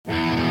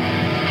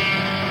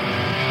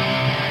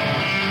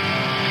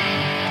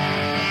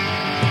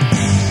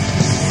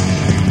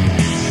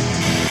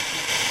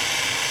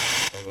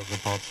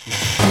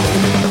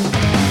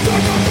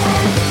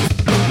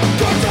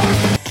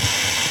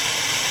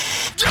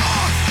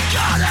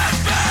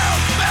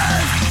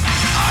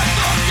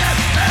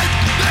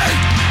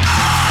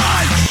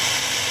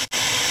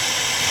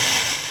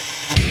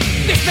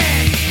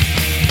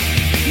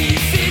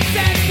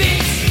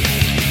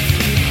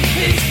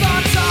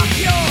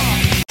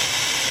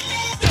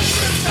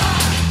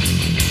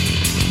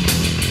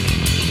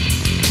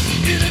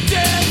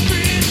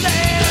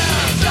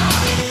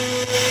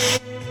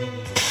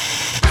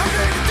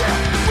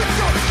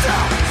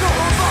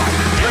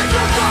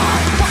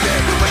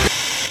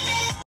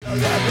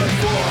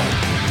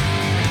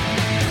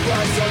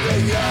So,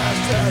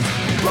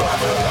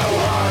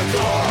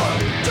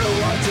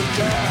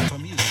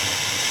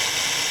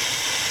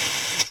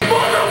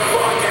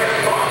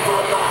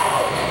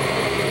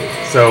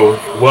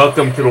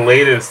 welcome to the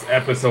latest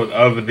episode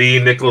of the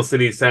Nickel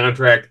City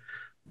Soundtrack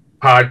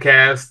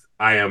Podcast.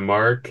 I am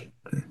Mark.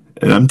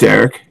 And I'm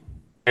Derek.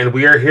 And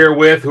we are here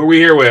with, who are we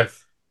here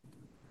with?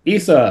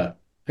 Issa.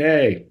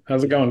 Hey,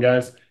 how's it going,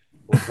 guys?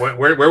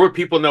 Where would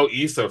people know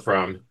Issa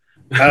from?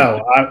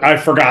 Oh, I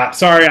forgot.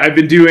 Sorry, I've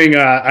been doing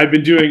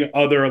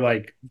other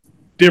like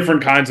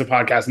different kinds of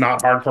podcasts,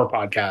 not hardcore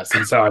podcasts,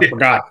 and so I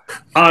forgot.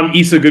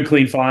 Issa, good,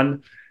 clean,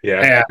 fun.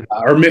 Yeah, and,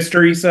 or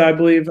Mr. Issa, I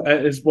believe,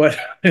 is what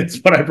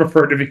I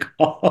prefer to be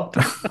called.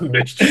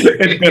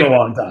 It's been a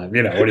long time.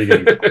 You know, what are you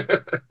going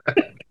to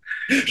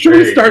do? Should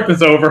we start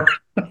this over?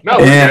 No,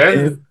 we're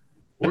good.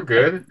 We're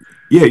good.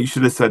 Yeah, you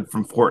should have said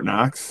from Fort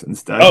Knox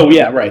instead. Oh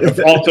yeah, right.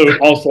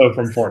 Also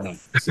from Fort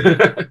Knox.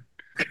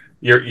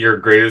 Your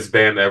greatest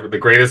band ever, the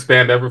greatest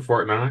band ever,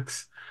 Fort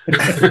Knox.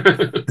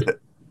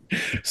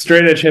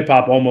 Straight edge hip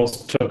hop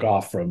almost took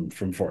off from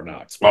Fort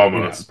Knox.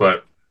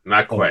 But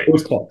not quite. It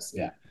was close,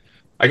 yeah.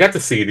 I got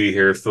the CD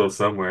here still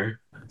somewhere.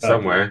 I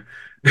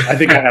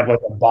think I have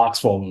like a box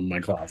full of them in my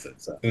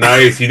closet. So.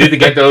 Nice. You need to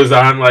get those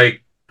on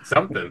like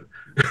something.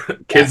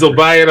 Kids will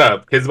buy it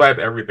up. Kids buy up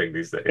everything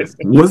these days.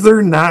 Was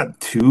there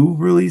not 2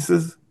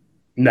 releases?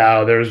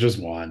 No, there was just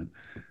one.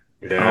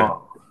 Yeah.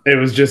 Oh. It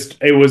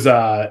was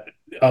a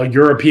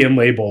European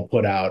label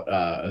put out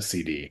a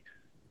CD.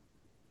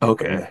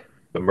 Okay.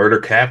 The Murder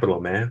Capital,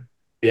 man.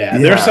 Yeah.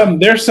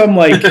 There's some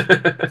like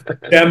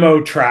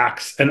demo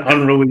tracks and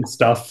unreleased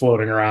stuff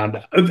floating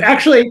around. It's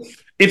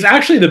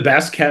actually the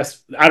best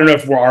cast. I don't know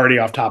if we're already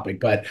off topic,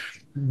 but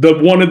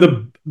one of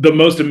the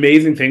most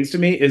amazing things to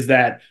me is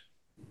that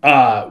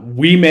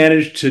we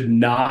managed to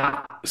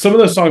some of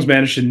those songs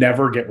managed to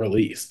never get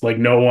released. Like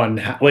no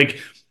one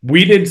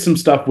we did some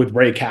stuff with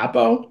Ray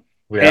Capo.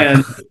 Yeah.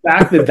 And the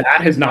fact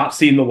that has not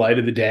seen the light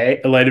of day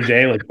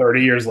like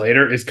 30 years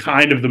later is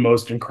kind of the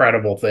most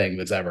incredible thing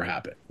that's ever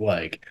happened.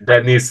 Like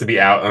that needs to be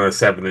out on a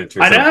 7-inch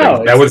or something. I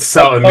know. That would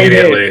sell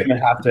immediately.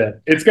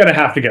 It's gonna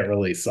have to get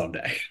released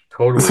someday.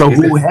 Totally. So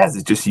who has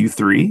it? Just you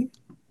 3?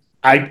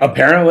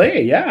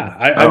 Apparently, yeah.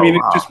 I mean,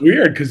 it's just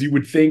weird because you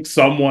would think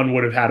someone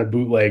would have had a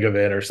bootleg of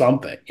it or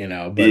something, you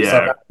know, but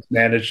somehow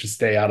managed to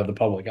stay out of the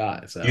public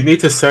eye. So you need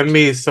to send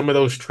me some of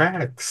those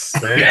tracks,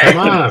 man. Come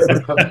on.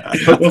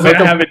 Well, I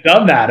haven't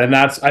done that, and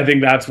I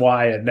think that's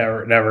why it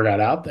never got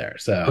out there.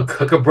 So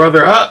hook a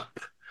brother up.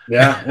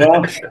 Yeah,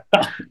 well,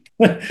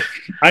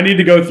 I need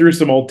to go through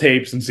some old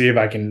tapes and see if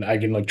I can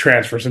like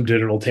transfer some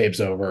digital tapes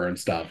over and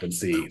stuff and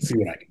see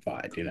what I can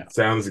find. You know,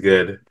 sounds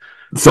good.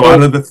 So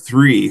out of the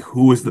 3,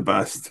 who was the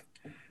best,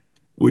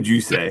 would you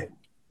say?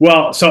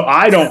 Well, so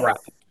I don't rap.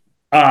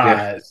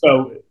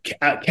 So,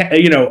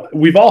 you know,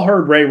 we've all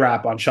heard Ray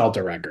rap on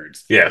Shelter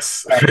Records.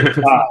 Yes.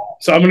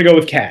 So I'm going to go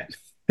with Ken.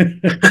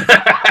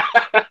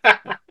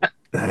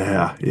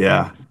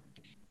 Yeah.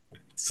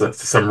 So,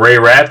 some Ray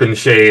rapping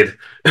shade.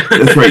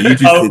 That's right.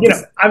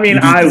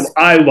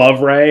 I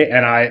love Ray,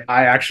 and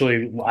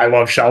I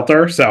love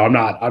Shelter, so I'm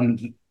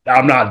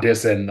not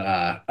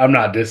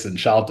dissing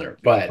Shelter,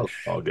 but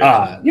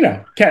you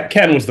know,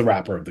 Ken was the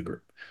rapper of the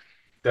group.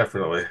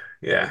 Definitely,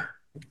 yeah.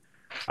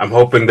 I'm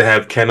hoping to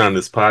have Ken on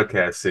this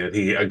podcast soon.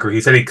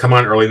 He said he'd come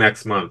on early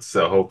next month,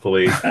 so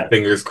hopefully,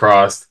 fingers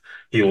crossed,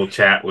 he will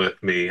chat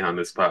with me on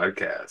this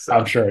podcast. So.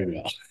 I'm sure he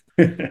will.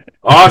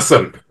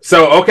 Awesome.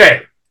 So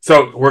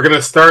so we're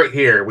gonna start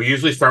here. We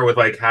usually start with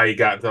like how you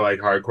got into like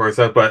hardcore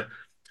stuff, but.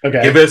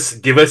 Okay.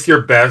 Give us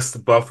your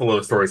best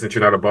Buffalo story since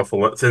you're not a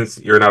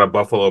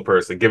Buffalo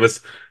person. Give us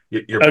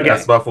your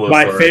best Buffalo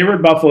story. My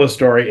favorite Buffalo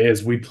story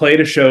is we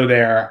played a show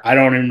there. I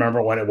don't even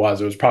remember when it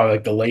was. It was probably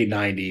like the late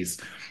 90s.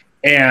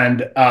 And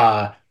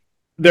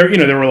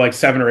there were like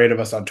 7 or 8 of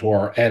us on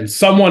tour, and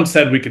someone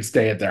said we could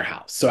stay at their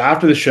house. So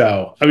after the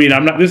show,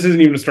 this isn't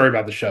even a story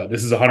about the show.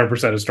 This is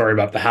 100% a story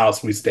about the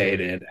house we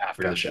stayed in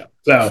after the show.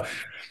 So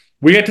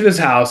we get to this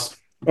house.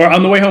 Or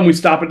on the way home, we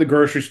stop at the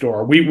grocery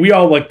store. We were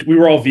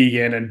all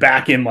vegan, and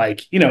back in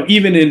like, you know,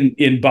 even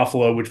in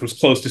Buffalo, which was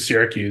close to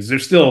Syracuse,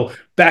 there's still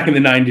back in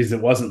the 90s,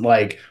 it wasn't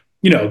like,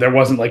 you know, there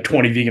wasn't like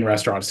 20 vegan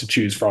restaurants to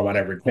choose from on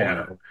every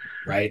corner,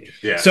 right?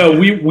 Yeah. So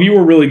we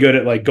were really good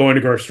at like going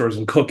to grocery stores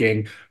and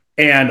cooking,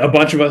 and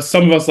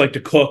some of us like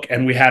to cook,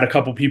 and we had a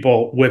couple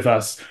people with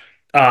us,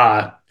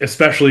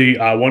 especially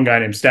one guy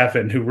named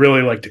Stefan who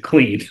really liked to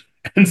clean.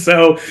 And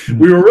so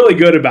we were really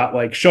good about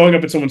like showing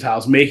up at someone's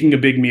house, making a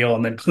big meal,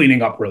 and then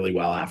cleaning up really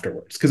well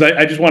afterwards. Because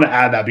I just want to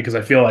add that because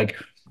I feel like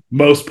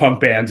most punk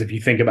bands, if you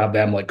think about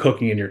them like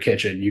cooking in your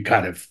kitchen, you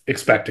kind of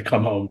expect to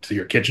come home to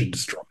your kitchen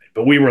destroyed.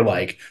 But we were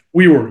like,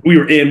 we were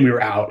in, we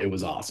were out. It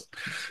was awesome.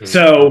 Mm-hmm.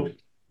 So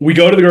we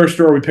go to the grocery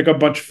store, we pick up a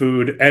bunch of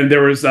food, and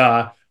there was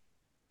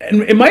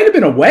and it might have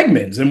been a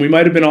Wegmans, and we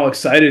might have been all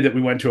excited that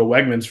we went to a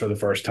Wegmans for the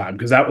first time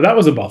because that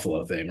was a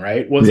Buffalo thing,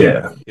 right? Was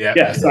it? Yeah.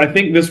 Yes, I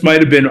think this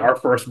might have been our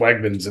first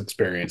Wegmans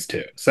experience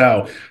too.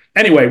 So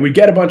anyway, we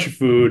get a bunch of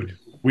food,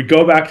 We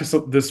go back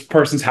to this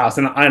person's house,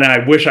 and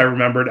I wish I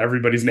remembered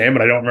everybody's name,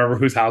 but I don't remember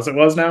whose house it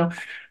was now.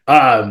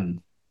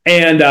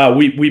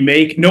 We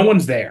make, no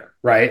one's there,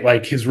 right?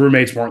 Like his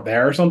roommates weren't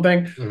there or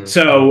something.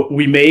 So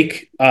we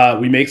make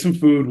some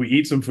food, we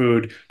eat some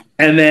food,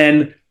 and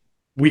then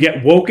we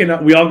get woken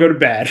up. We all go to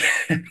bed,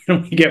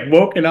 and we get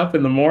woken up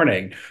in the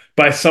morning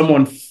by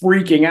someone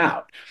freaking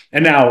out.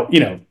 And now,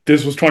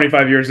 this was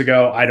 25 years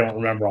ago. I don't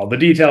remember all the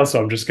details,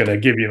 so I'm just going to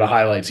give you the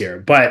highlights here.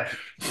 But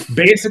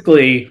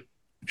basically,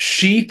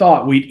 she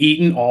thought we'd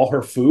eaten all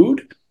her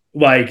food.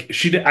 Like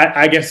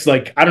I guess,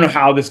 like, I don't know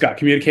how this got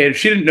communicated.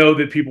 She didn't know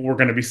that people were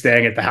going to be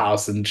staying at the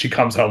house, and she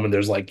comes home and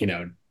there's like,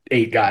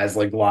 8 guys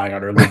like lying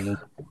on her living room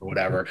or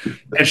whatever.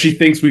 And she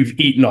thinks we've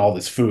eaten all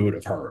this food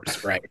of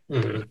hers, right?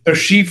 So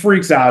she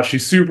freaks out.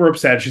 She's super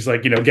upset. She's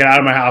like, get out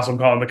of my house. I'm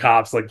calling the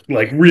cops, like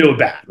real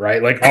bad,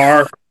 right? Like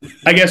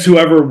I guess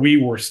whoever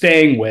we were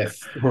staying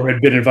with or had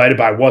been invited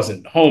by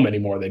wasn't home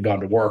anymore. They'd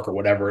gone to work or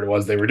whatever it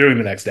was they were doing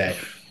the next day.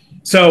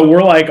 So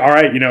we're like, all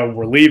right,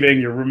 we're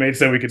leaving. Your roommate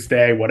said we could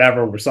stay,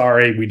 whatever. We're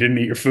sorry. We didn't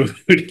eat your food.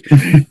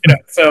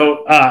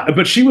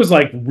 But she was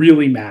like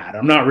really mad.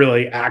 I'm not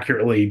really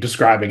accurately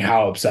describing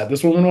how upset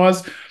this woman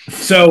was.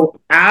 So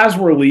as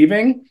we're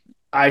leaving,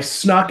 I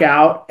snuck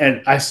out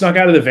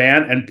of the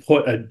van and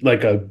put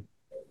a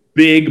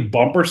big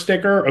bumper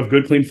sticker of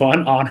Good Clean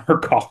Fun on her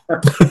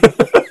car.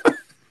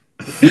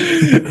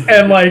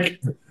 And like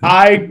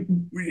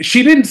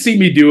she didn't see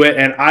me do it,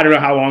 and I don't know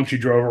how long she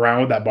drove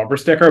around with that bumper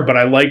sticker, but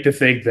I like to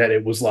think that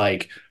it was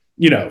like,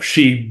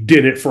 she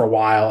did it for a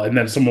while, and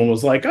then someone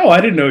was like, "Oh,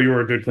 I didn't know you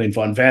were a Good Clean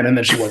Fun fan," and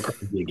then she went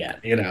crazy again.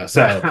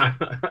 So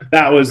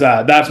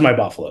that's my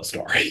Buffalo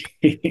story.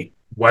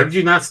 Why did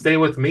you not stay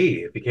with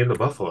me? It became the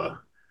Buffalo.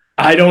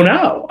 I don't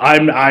know. I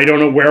don't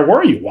know. Where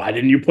were you? Why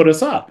didn't you put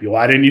us up?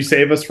 Why didn't you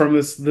save us from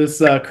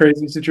this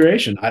crazy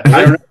situation? I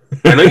don't know.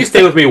 I know you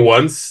stayed with me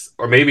once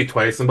or maybe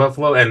twice in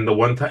Buffalo, and the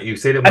one time you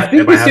stayed at my, I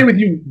think we stayed with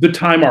you the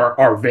time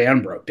our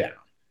van broke down.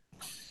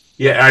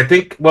 Yeah, I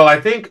think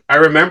I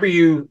remember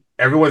you.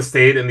 Everyone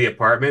stayed in the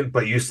apartment,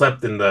 but you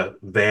slept in the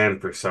van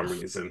for some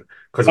reason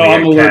because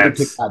we had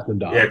cats.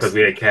 Yeah, because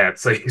we had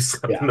cats, so you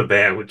slept in the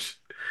van, which.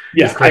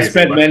 Yeah, I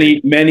spent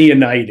many a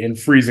night in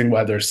freezing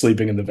weather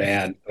sleeping in the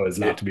van so as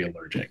not to be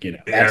allergic.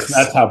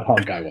 That's how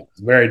punk I was.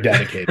 Very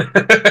dedicated.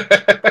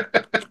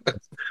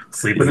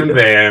 Sleeping in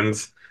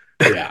vans.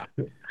 Yeah.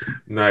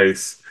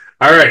 Nice.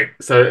 All right.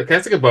 So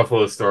that's like a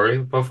Buffalo story.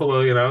 Buffalo,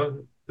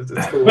 it's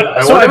cool.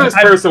 I wonder who this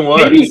person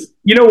was. Maybe,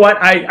 you know what?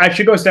 I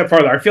should go a step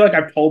farther. I feel like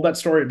I've told that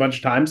story a bunch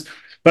of times,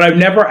 but I've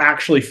never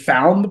actually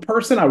found the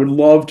person. I would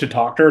love to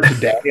talk to her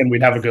today and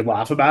we'd have a good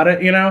laugh about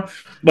it,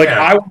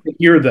 I want to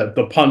hear the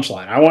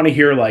punchline. I want to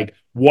hear like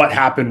what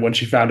happened when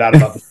she found out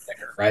about the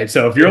sticker, right?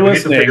 So if you're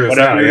listening,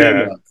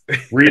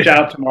 reach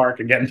out to Mark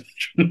and get in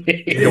touch with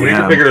me. Yeah, we need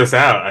to figure this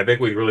out. I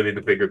think we really need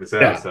to figure this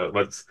out. Yeah. So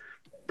let's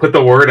put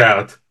the word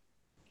out.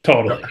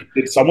 Totally.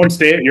 Did someone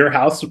stay at your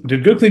house?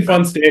 Did Good Clean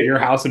Fun stay at your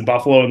house in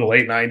Buffalo in the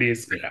late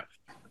 90s? Yeah.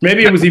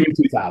 Maybe it was even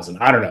 2000.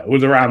 I don't know. It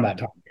was around that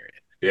time period.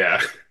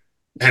 Yeah.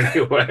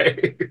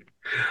 Anyway,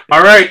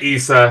 all right,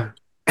 Issa.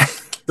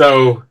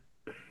 So,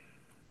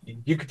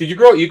 you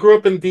grew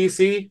up in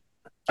DC?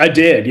 I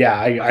did,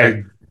 yeah.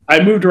 Okay.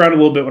 I moved around a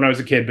little bit when I was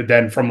a kid, but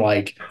then from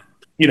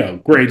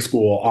grade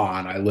school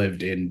on, I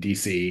lived in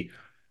DC,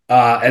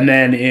 and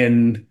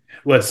then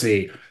let's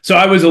see. So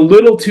I was a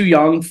little too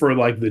young for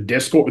like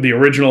the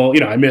original.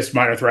 I missed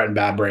Minor Threat and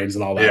Bad Brains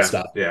and all that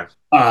stuff. Yeah.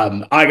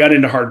 I got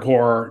into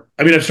hardcore.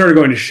 I mean, I started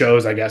going to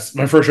shows. I guess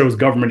my first show was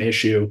Government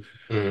Issue.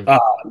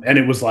 And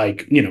it was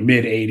like,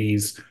 mid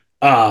 80s.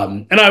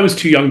 And I was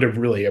too young to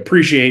really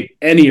appreciate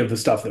any of the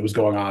stuff that was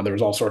going on. There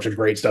was all sorts of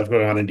great stuff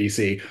going on in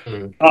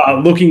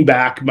DC. Looking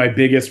back, my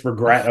biggest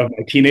regret of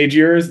my teenage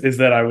years is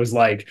that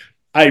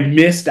I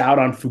missed out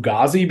on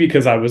Fugazi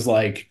because I was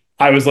like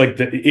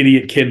the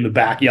idiot kid in the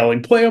back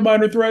yelling, "Play a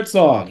Minor Threat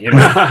song,"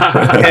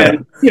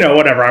 and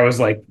whatever. I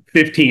was like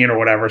 15 or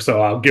whatever, so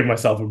I'll give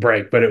myself a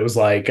break. But it was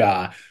like, so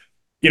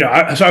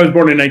I was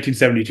born in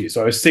 1972,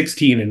 so I was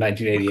 16 in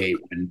 1988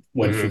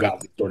 when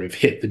Fugazi sort of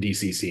hit the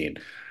DC scene.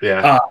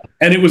 Yeah,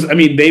 and it was,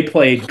 they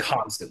played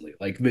constantly.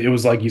 Like it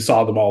was like you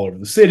saw them all over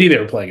the city. They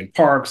were playing in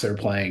parks. They were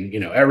playing,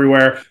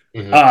 everywhere.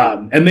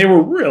 And they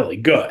were really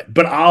good.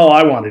 But all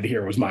I wanted to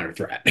hear was Minor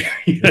Threat.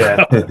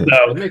 Yeah, so,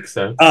 that makes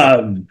sense.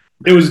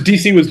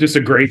 DC was just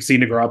a great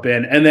scene to grow up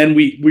in, and then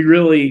we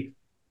really.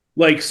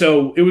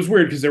 So it was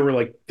weird because there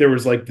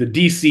was the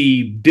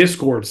DC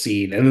Discord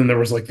scene, and then there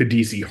was like the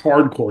DC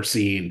hardcore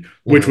scene,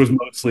 which was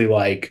mostly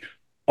like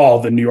all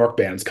the New York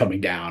bands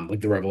coming down, like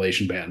the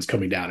Revelation bands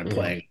coming down and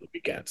playing on the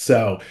weekend.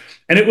 So,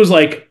 and it was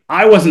like,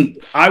 I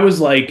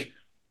was like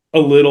a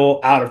little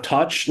out of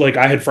touch. Like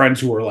I had friends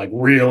who were like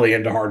really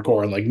into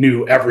hardcore and like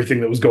knew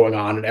everything that was going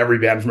on in every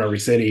band from every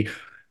city.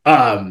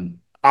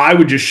 I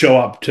would just show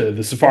up to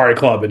the Safari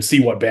Club and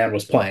see what band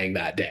was playing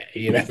that day.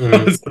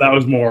 So that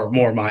was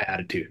more my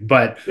attitude.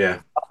 But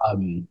yeah,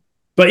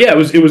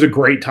 it was a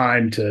great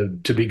time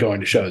to be going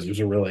to shows. It was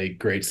a really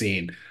great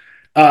scene.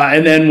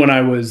 And then when I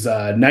was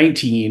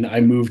 19, I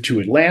moved to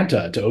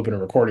Atlanta to open a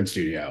recording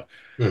studio.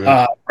 Mm-hmm.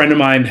 A friend of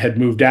mine had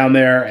moved down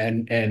there,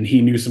 and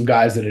he knew some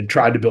guys that had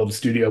tried to build a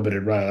studio but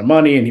had run out of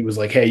money. And he was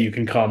like, "Hey, you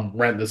can come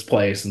rent this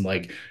place, and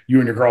like you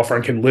and your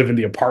girlfriend can live in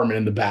the apartment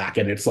in the back,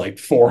 and it's like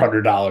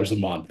 $400 a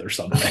month or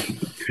something."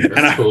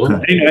 That's cool.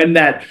 And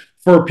that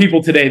for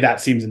people today that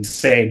seems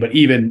insane, but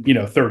even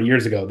 30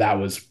 years ago that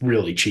was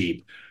really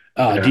cheap.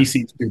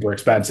 DC is super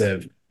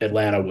expensive.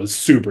 Atlanta was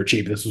super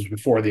cheap. This was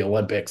before the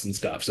Olympics and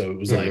stuff, so it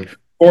was like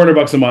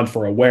 $400 a month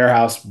for a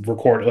warehouse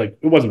record. Like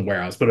it wasn't a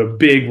warehouse, but a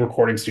big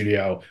recording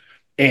studio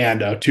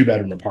and a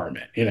 2-bedroom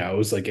apartment. It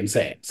was like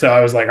insane. So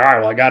I was like, all right,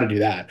 well, I got to do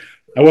that.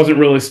 I wasn't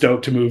really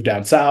stoked to move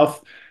down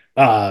south.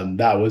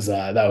 That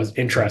was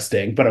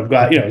interesting, but I'm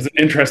glad, it was an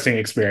interesting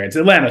experience.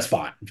 Atlanta's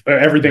fine.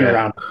 Everything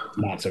around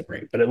not so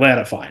great, but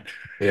Atlanta fine.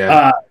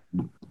 Yeah.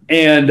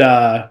 And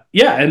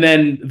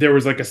then there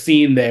was like a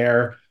scene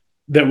there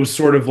that was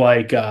sort of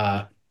like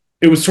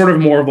it was sort of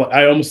more of like,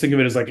 I almost think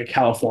of it as like a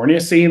California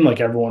scene. Like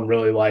everyone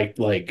really liked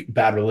like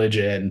Bad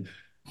Religion,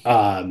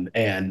 and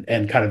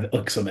kind of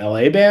like some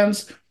LA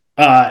bands.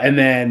 And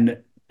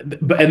then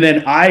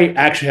I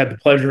actually had the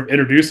pleasure of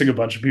introducing a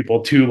bunch of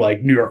people to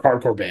like New York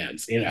hardcore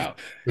bands, and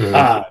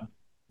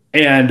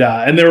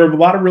there were a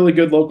lot of really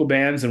good local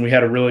bands, and we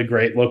had a really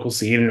great local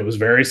scene, and it was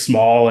very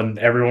small, and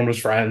everyone was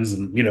friends,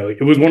 and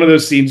it was one of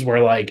those scenes where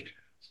like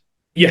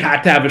you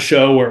had to have a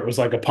show where it was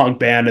like a punk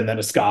band and then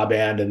a ska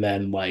band and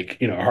then like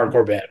a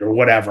hardcore band or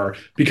whatever,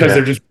 because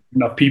there's just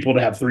enough people to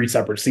have 3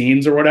 separate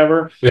scenes or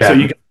whatever. So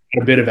you get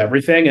a bit of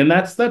everything, and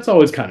that's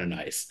always kind of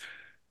nice.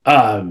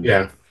 And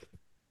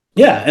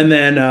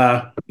then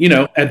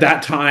at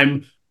that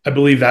time, I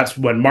believe that's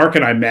when Mark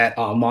and I met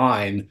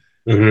online.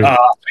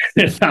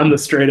 On the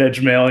Straight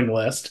Edge mailing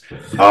list.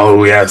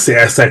 Oh yes, the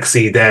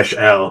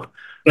SXC-L.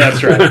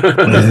 That's right.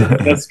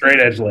 That's Straight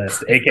Edge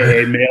list,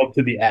 aka mailed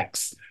to the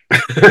X.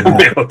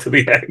 Mailed to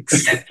the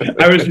X.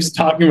 I was just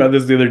talking about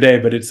this the other day,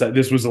 but it's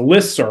this was a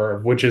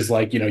listserv, which is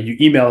like you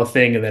email a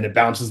thing and then it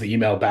bounces the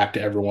email back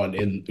to everyone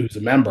who's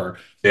a member.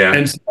 Yeah.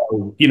 And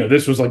so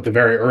this was like the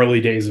very early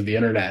days of the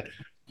internet,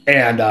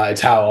 and it's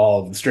how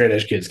all of the Straight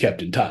Edge kids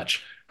kept in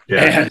touch.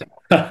 Yeah.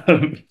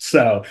 And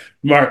so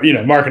Mark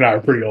and I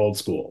are pretty old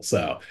school.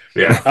 So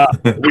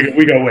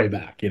we go way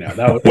back.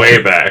 That was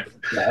way back.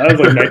 That was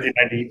like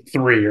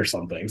 1993 or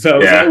something. So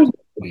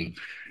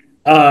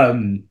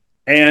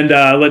and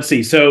let's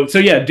see. So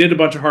did a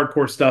bunch of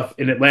hardcore stuff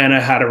in Atlanta.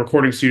 Had a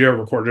recording studio,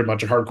 recorded a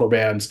bunch of hardcore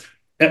bands.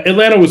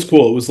 Atlanta was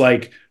cool. It was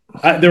like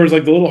there was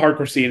like the little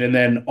hardcore scene, and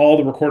then all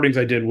the recordings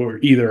I did were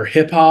either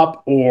hip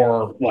hop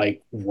or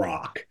like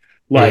rock.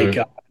 Like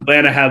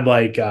Atlanta had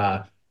like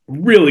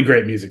really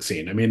great music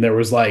scene. I mean, there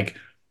were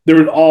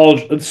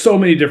so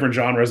many different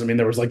genres. I mean,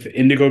 there was like the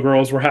Indigo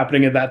Girls were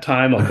happening at that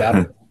time, like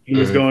that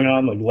was going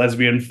on. Like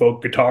lesbian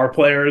folk guitar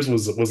players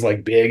was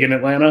like big in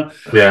Atlanta.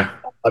 Yeah.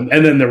 And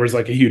then there was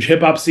like a huge hip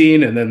hop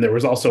scene, and then there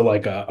was also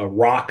like a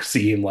rock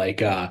scene.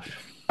 Like I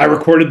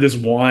recorded this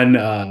one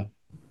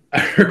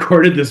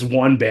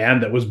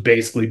band that was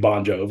basically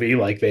Bon Jovi.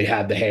 Like they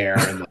had the hair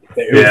and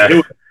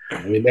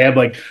I mean, they had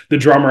like the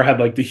drummer had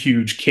like the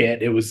huge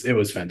kit. It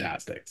was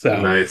fantastic.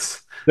 So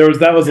nice.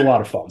 That was a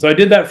lot of fun. So I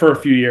did that for a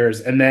few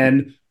years, and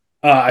then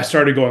I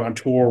started going on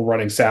tour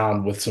running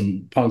sound with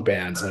some punk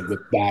bands, like with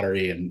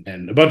Battery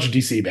and a bunch of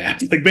DC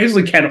bands, like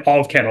basically all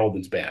of Ken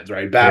Holden's bands,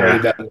 right? Battery,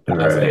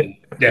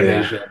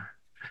 Damnation.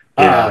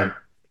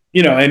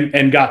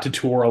 And got to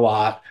tour a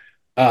lot,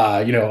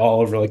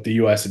 all over like the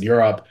US and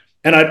Europe.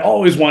 And I'd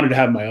always wanted to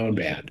have my own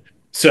band.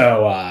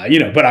 So,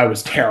 but I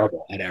was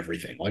terrible at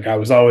everything. Like I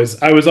was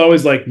always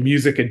like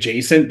music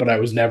adjacent, but I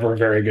was never a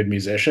very good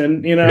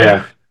musician,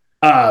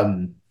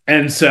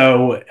 and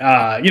so,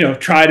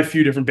 tried a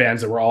few different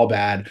bands that were all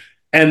bad.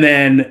 And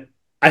then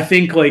I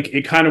think like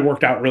it kind of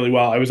worked out really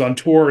well. I was on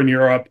tour in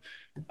Europe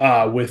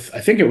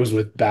I think it was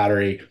with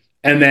Battery.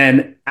 And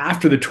then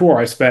after the tour,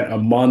 I spent a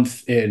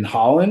month in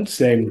Holland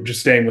staying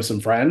with some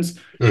friends.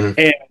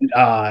 And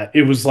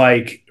it was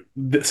like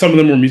some of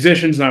them were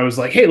musicians, and I was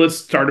like, hey, let's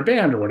start a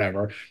band or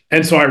whatever.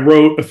 And so I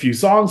wrote a few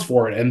songs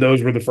for it, and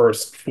those were the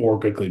first 4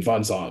 Good Clean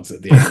Fun songs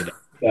at the end of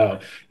the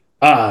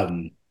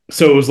day.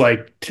 So it was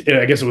like,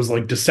 I guess it was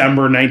like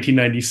December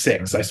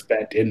 1996. I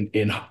spent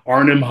in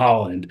Arnhem,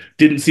 Holland.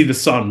 Didn't see the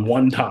sun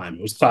one time.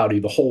 It was cloudy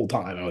the whole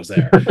time I was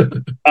there.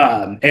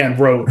 And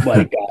wrote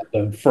like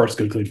the first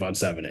Good Clean Fun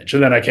 7-inch.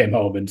 And then I came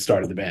home and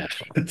started the band.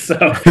 So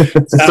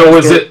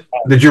was it?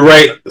 Did you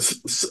write?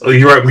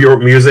 You wrote your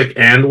music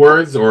and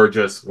words, or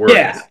just words?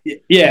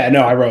 Yeah.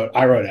 No, I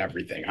wrote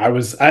everything.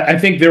 I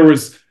think there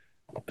was.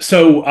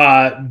 So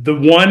the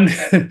one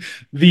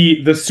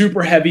the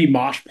super heavy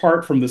mosh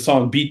part from the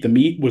song Beat the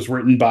Meat was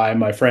written by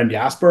my friend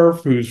Jasper,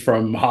 who's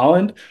from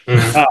Holland.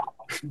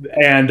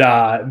 And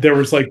there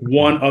was like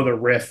one other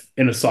riff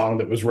in a song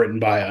that was written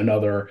by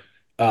another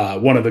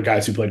one of the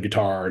guys who played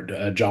guitar,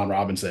 John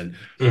Robinson.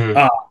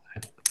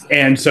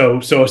 And so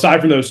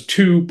aside from those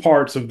 2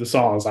 parts of the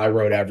songs, I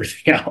wrote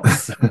everything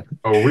else.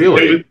 Oh,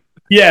 really?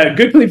 Yeah,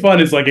 Good Clean Fun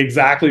is like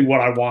exactly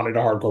what I wanted a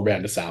hardcore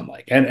band to sound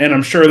like. And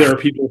I'm sure there are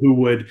people who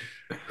were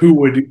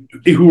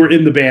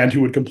in the band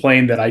who would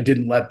complain that I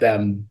didn't let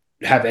them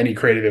have any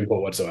creative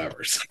input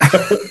whatsoever. So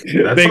That's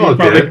they all could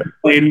probably good.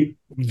 complain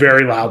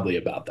very loudly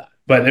about that.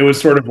 But it was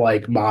sort of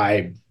like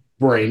my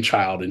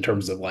brainchild in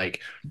terms of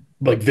like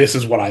this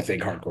is what I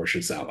think hardcore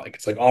should sound like.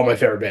 It's like all my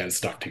favorite bands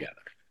stuck together.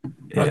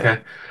 Yeah.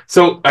 Okay.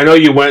 So I know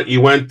you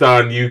went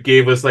on, you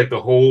gave us like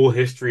the whole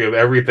history of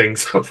everything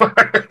so far.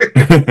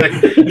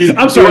 Like,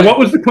 I'm sorry, what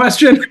was the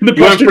question? The you went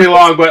question pretty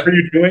long, what but are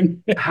you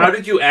doing? how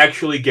did you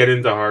actually get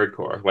into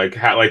hardcore? Like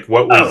how, like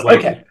what was Oh, like,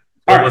 okay.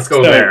 All let's right.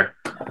 go So, there.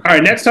 all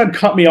right, next time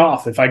cut me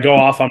off if I go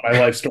off on my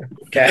life story.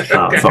 Okay. It's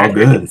all Okay.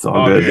 good. It's all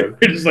All good.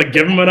 good. Just like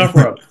give them enough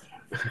rope.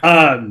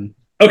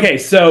 Okay,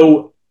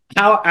 so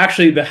how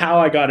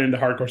I got into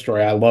hardcore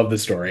story, I love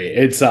this story.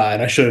 It's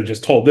and I should have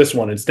just told this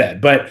one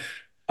instead. But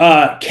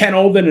Ken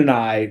Olden and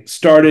I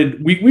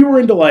started we were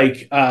into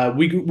like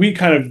we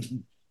kind of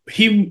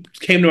he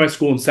came to my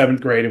school in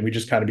 7th grade and we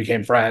just kind of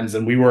became friends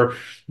and we were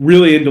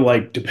really into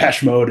like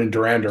Depeche Mode and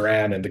Duran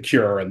Duran and The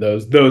Cure and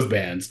those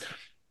bands.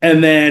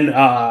 And then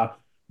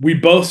we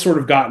both sort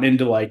of gotten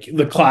into like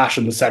the Clash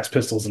and the Sex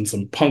Pistols and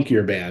some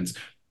punkier bands.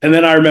 And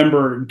then I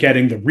remember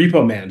getting the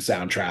Repo Man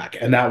soundtrack,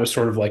 and that was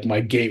sort of like my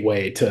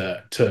gateway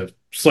to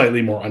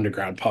slightly more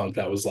underground punk.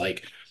 That was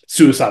like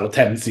Suicidal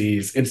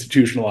Tendencies,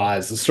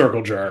 Institutionalized, the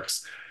Circle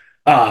Jerks,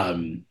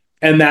 and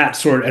that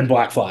sort and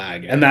Black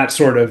Flag, and that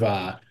sort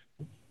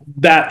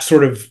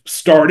of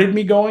started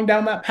me going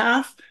down that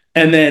path.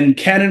 And then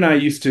Ken and I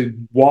used to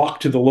walk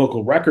to the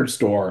local record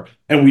store,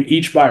 and we'd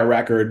each buy a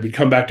record. We'd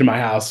come back to my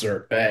house,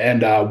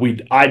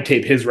 I'd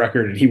tape his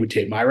record, and he would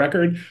tape my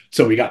record.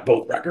 So we got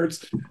both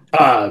records.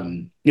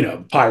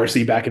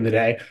 Piracy back in the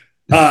day.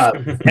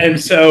 And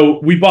so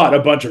we bought a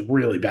bunch of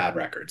really bad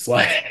records,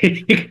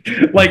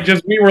 like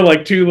just we were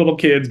like two little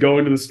kids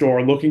going to the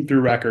store looking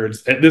through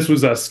records. And this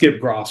was a Skip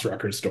Gross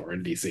record store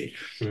in DC,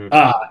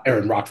 or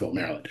in Rockville,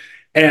 Maryland,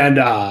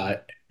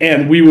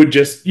 and we would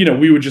just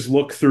we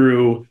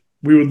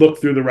would look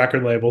through the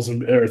record labels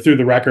or through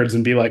the records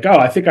and be like, oh,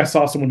 I think I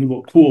saw someone who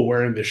looked cool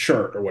wearing this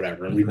shirt or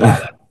whatever, and we buy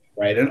that,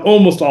 right? And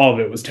almost all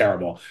of it was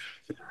terrible.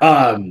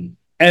 And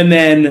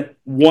then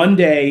one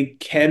day,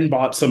 Ken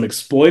bought some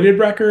Exploited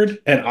record,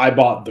 and I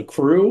bought The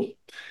Crew.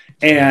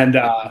 And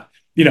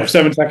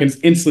 7 Seconds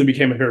instantly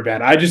became a favorite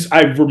band.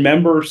 I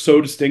remember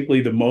so distinctly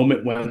the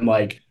moment when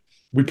like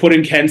we put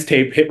in Ken's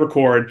tape, hit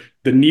record,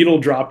 the needle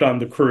dropped on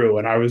The Crew,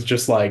 and I was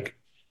just like,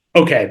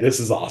 okay, this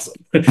is awesome.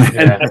 And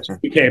that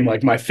just became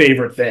like my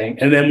favorite thing.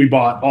 And then we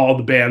bought all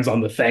the bands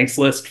on the thanks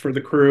list for The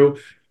Crew,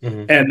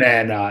 and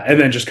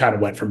then just kind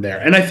of went from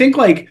there. And I think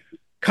like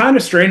kind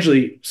of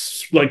strangely,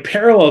 like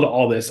parallel to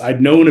all this,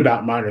 I'd known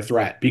about Minor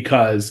Threat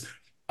because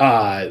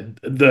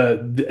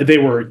they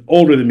were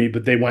older than me,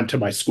 but they went to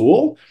my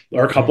school,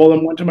 or a couple of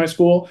them went to my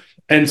school.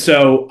 And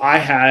so I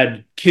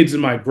had kids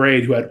in my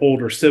grade who had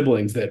older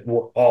siblings that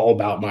were all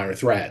about Minor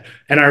Threat.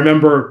 And I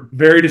remember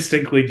very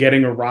distinctly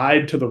getting a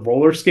ride to the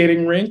roller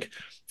skating rink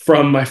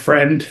from my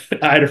friend.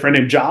 I had a friend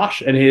named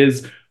Josh, and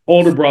his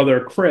older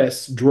brother,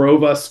 Chris,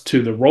 drove us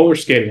to the roller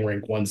skating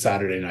rink one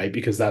Saturday night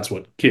because that's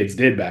what kids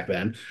did back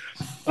then.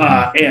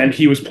 And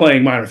he was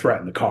playing Minor Threat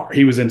in the car.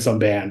 He was in some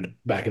band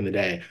back in the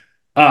day.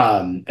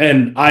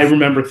 And I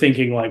remember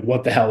thinking like,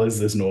 what the hell is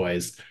this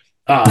noise?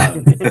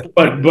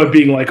 But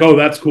being like, oh,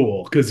 that's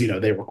cool because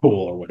they were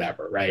cool or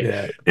whatever, right?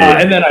 Yeah.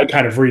 And then I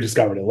kind of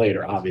rediscovered it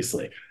later,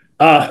 obviously.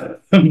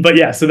 But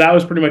yeah, so that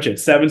was pretty much it.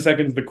 7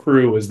 Seconds, The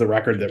Crew is the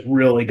record that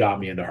really got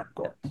me into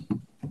hardcore.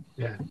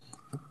 Yeah,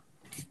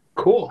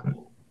 cool.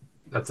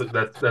 That's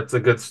a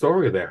good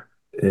story there.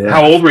 Yeah.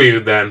 How old were you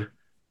then?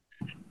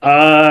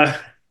 I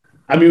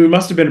mean, we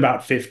must have been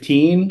about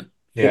 15,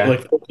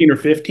 like 14 or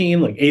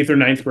 15, like 8th or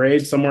 9th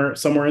grade,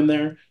 somewhere in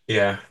there.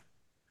 Yeah,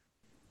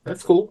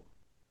 that's cool.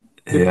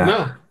 Good Yeah. to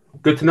know.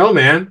 Good to know,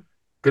 man.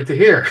 Good to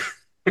hear.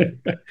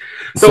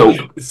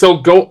 So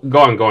go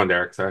on,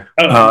 Derek. Sorry.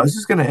 I was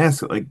just gonna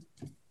ask, like,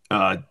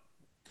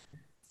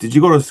 did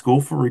you go to school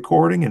for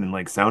recording and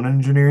like sound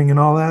engineering and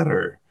all that,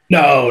 or?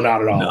 No,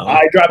 not at all. No.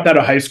 I dropped out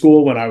of high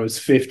school when I was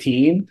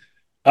 15.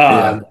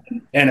 And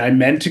I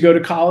meant to go to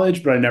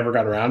college, but I never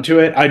got around to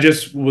it. I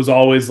just was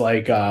always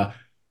like,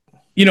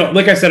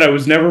 like I said, I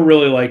was never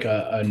really like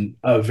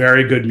a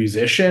very good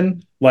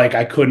musician. Like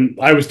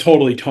I was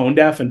totally tone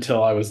deaf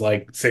until I was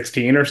like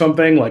 16 or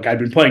something. Like I'd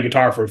been playing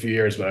guitar for a few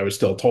years, but I was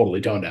still totally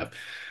tone deaf.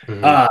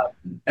 And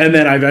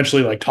then I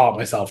eventually like taught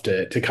myself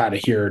to kind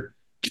of hear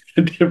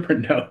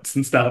different notes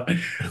and stuff.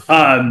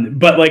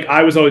 But like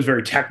I was always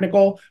very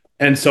technical.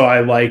 And so I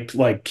liked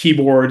like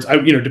keyboards.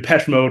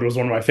 Depeche Mode was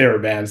one of my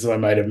favorite bands, as I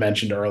might have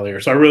mentioned earlier.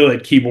 So I really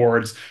liked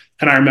keyboards.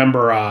 And I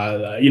remember,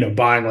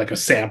 buying like a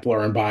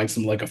sampler and buying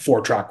some like a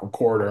 4-track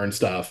recorder and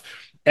stuff.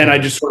 And I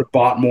just sort of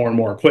bought more and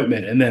more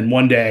equipment. And then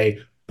one day,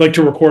 like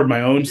to record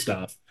my own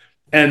stuff.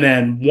 And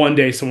then one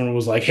day someone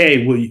was like,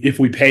 hey, if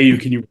we pay you,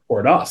 can you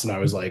record us? And I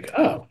was like,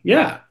 oh,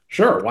 yeah,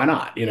 sure. Why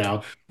not?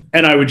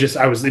 And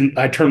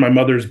I turned my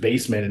mother's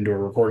basement into a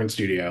recording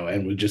studio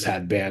and we just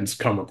had bands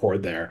come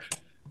record there.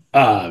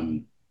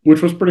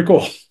 Which was pretty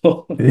cool.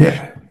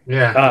 Yeah.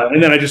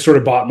 And then I just sort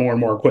of bought more and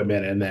more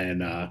equipment. And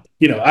then,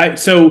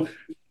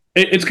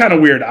 it's kind of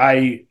weird.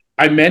 I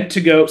I meant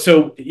to go.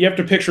 So you have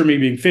to picture me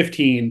being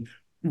 15,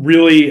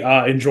 really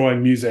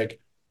enjoying music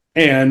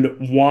and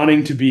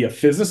wanting to be a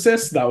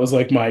physicist. That was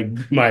like my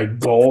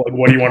goal. Like,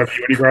 what do you want to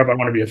be when you grow up? I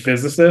want to be a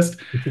physicist.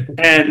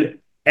 And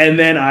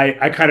then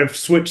I kind of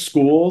switched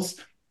schools,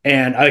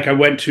 and I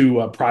went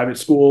to a private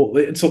school.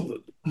 So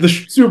the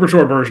super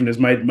short version is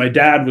my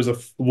dad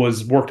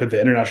was worked at the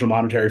International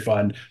Monetary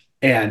Fund,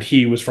 and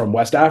he was from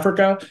West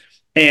Africa,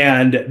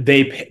 and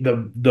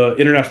the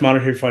International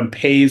Monetary Fund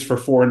pays for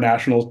foreign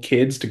national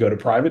kids to go to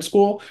private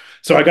school.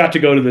 So I got to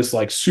go to this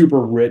like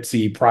super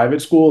ritzy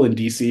private school in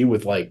DC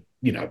with like,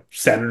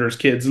 senators'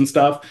 kids and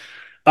stuff.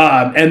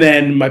 And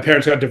then my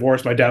parents got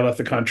divorced. My dad left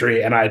the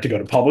country, and I had to go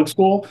to public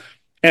school.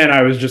 And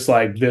I was just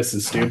like, this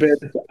is stupid.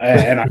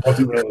 And I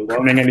wasn't really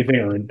learning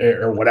anything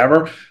or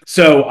whatever.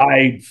 So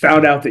I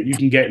found out that you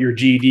can get your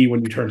GED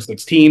when you turn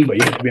 16, but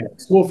you have to be in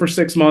school for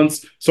 6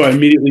 months. So I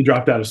immediately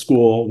dropped out of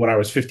school when I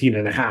was 15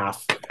 and a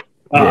half.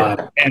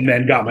 And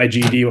then got my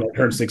GED when I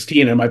turned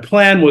 16. And my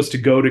plan was to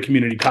go to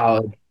community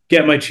college,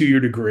 get my 2-year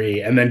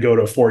degree, and then go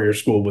to a 4-year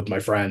school with my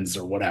friends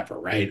or whatever,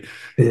 right?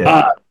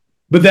 Yeah.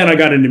 But then I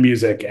got into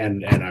music,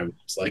 and I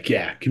was like,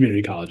 yeah,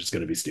 community college is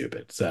going to be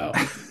stupid. So,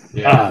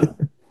 Yeah.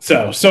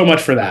 So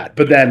much for that.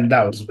 But then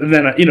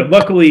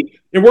luckily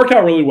it worked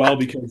out really well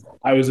because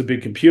I was a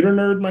big computer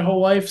nerd my whole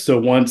life. So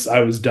once I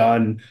was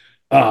done,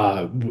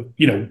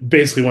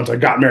 basically once I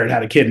got married,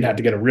 had a kid, and had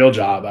to get a real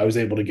job, I was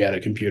able to get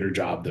a computer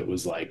job that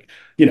was like,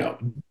 no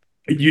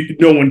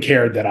one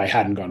cared that I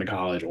hadn't gone to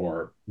college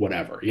or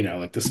whatever,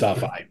 like the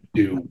stuff I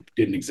do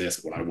didn't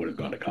exist when I would have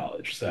gone to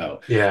college.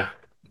 So yeah.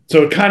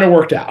 So it kind of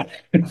worked out,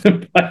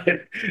 but a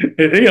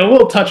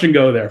little touch and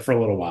go there for a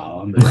little while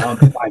on the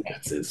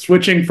finances.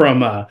 Switching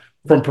from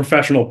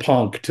professional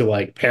punk to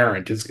like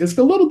parent is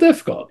a little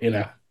difficult,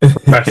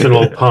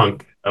 Professional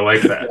punk, I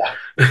like that.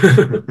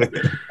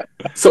 Yeah.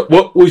 So,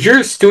 what was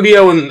your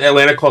studio in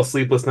Atlanta called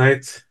Sleepless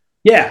Nights?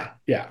 Yeah.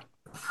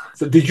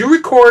 So, did you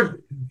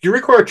record? Did you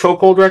record a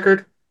Chokehold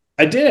record?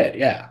 I did.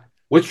 Yeah.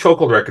 Which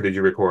Chokehold record did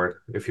you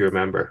record, if you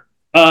remember?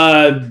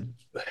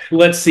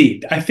 Let's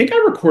see. I think I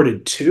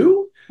recorded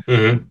 2.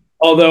 Mm-hmm.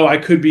 Although I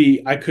could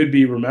be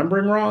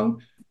remembering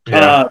wrong.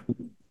 Yeah.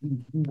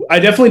 I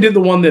definitely did the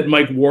one that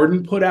Mike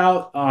Warden put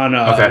out on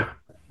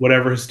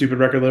whatever his stupid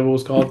record label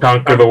was called.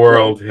 Conquer the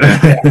World.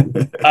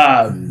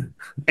 Yeah.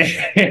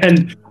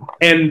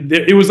 And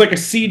it was like a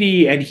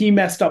CD, and he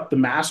messed up the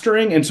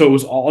mastering, and so it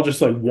was all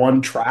just like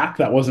one track.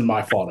 That wasn't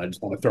my fault. I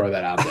just want to throw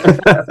that out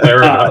there.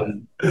 Fair enough.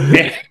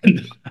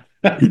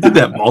 He did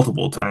that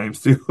multiple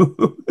times too.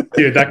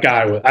 Dude, that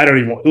guy was.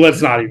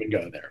 Let's not even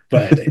go there.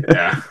 But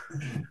yeah.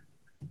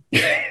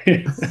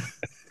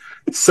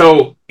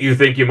 So you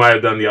think you might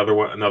have done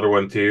another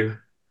one too?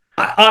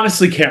 I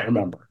honestly can't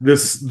remember.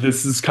 This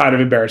is kind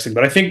of embarrassing,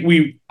 but I think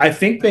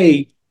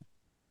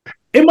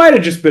it might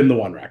have just been the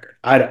one record.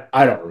 I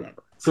don't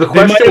remember. So the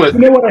question was, you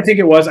know what I think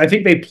it was? I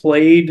think they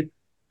played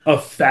a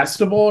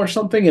festival or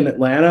something in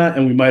Atlanta,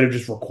 and we might have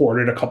just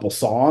recorded a couple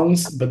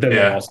songs, but then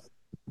they also.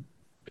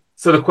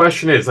 So the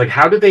question is, like,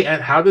 how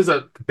does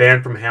a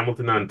band from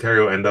Hamilton,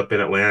 Ontario end up in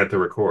Atlanta to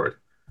record?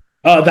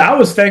 That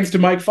was thanks to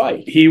Mike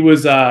Fight. He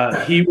was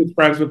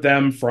friends with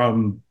them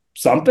from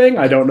something.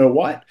 I don't know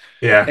what.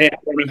 Yeah. And I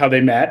don't know how they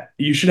met.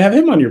 You should have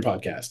him on your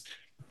podcast.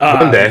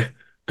 One day.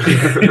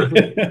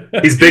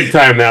 He's big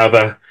time now,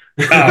 though.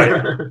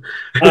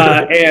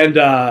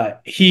 And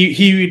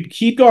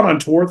he'd gone on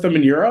tour with them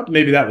in Europe.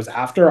 Maybe that was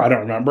after. I don't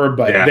remember.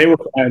 But they were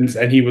friends,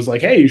 and he was like,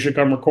 hey, you should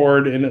come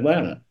record in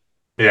Atlanta.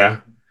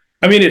 Yeah.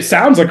 I mean, it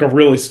sounds like a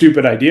really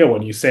stupid idea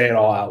when you say it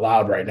all out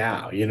loud right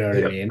now. You know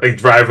what I mean? Like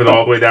driving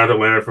all the way down to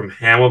Atlanta from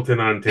Hamilton,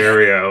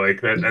 Ontario.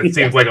 Like that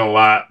seems like a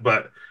lot,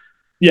 but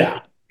yeah,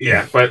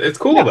 but it's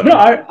cool though. No,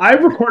 I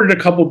recorded a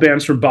couple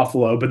bands from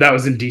Buffalo, but that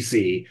was in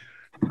DC.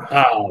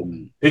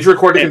 Did you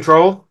record the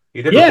Control?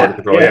 You did record the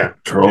Control, yeah.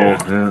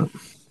 Control,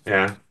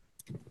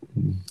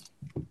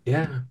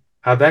 yeah.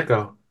 How'd that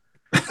go?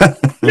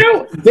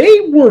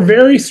 They were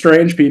very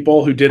strange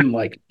people who didn't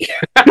like me.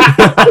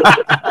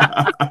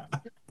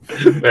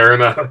 Fair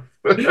enough.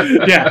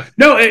 Yeah.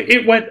 No,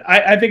 it went.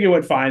 I think it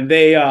went fine.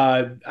 They.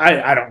 I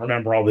don't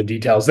remember all the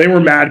details. They were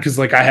mad because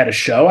like I had a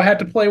show I had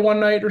to play one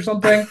night or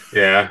something.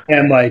 Yeah.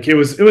 And like it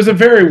was a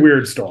very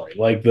weird story.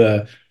 Like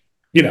I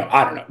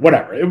don't know.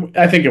 Whatever.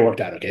 I think it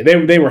worked out okay.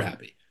 They were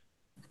happy.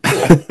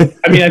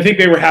 I mean, I think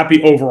they were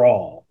happy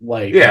overall.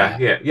 Like. Yeah.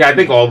 I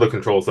think all the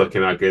Control stuff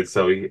came out good.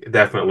 So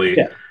definitely.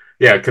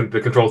 Yeah. The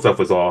Control stuff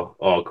was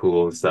all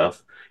cool and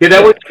stuff. Yeah,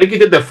 I think he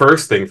did the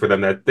first thing for them.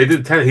 That they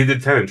did 10. He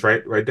did 10-inch,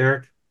 right,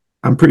 Derek?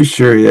 I'm pretty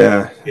sure.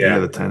 Yeah,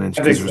 the 10-inch.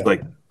 Because there's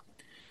like,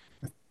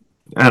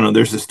 I don't know.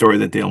 There's a story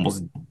that they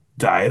almost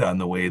died on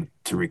the way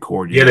to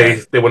record. Yeah,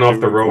 they went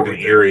off the road in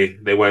Erie.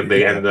 They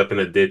ended up in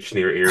a ditch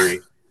near Erie.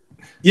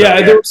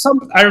 Yeah, there was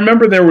some. I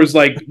remember there was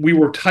like we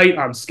were tight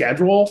on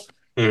schedule,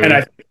 And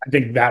I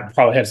think that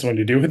probably had something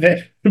to do with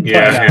it.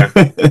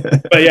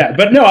 Yeah,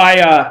 but no,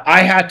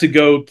 I had to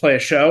go play a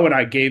show, and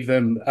I gave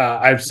them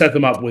I've set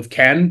them up with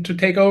Ken to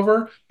take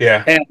over.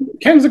 Yeah, and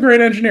Ken's a great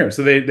engineer,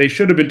 so they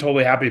should have been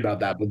totally happy about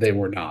that, but they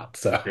were not.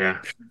 So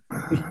yeah,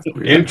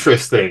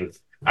 interesting.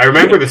 I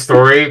remember the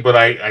story, but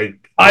I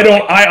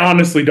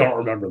honestly don't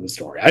remember the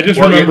story. I just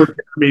remember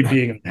me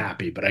being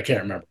unhappy, but I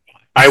can't remember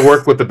why. I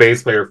work with the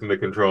bass player from the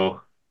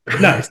Control.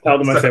 Nice. Tell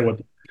them so, I say what.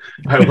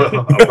 I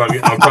will.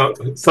 I'll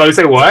probably. So you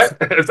say what?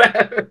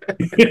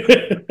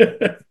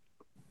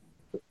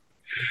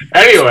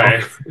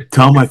 Anyway,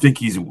 tell him I think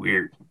he's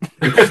weird.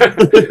 Bill,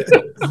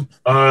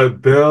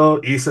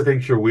 Issa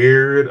thinks you're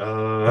weird.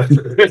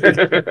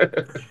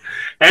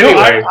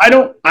 Anyway,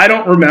 no, I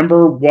don't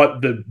remember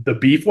what the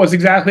beef was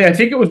exactly. I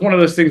think it was one of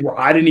those things where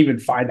I didn't even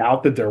find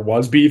out that there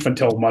was beef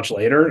until much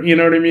later. You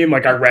know what I mean?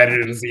 Like I read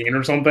it in a zine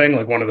or something,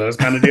 like one of those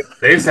kind of deals.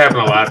 They used to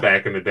happen a lot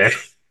back in the day.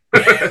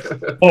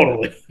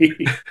 Totally.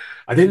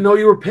 I didn't know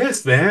you were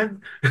pissed,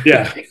 man.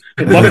 Yeah.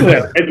 Luckily,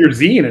 I read your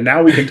zine, and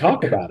now we can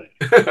talk about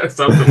it.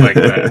 Something like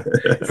that.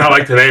 It's not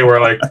like today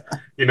where, like,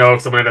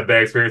 if someone had a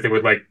bad experience, they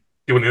would, like,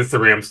 do an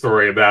Instagram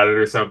story about it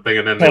or something,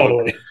 and then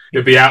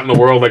it'd be out in the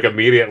world, like,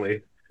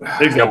 immediately.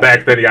 Exactly.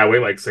 Back then, you gotta wait,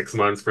 like, 6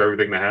 months for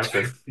everything to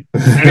happen.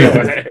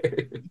 Anyway.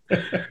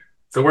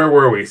 So where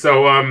were we?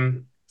 So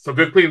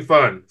Good, Clean,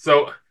 Fun.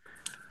 So,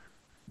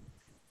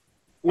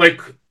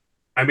 like...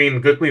 I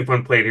mean, Good Clean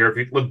Fun played here.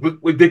 Did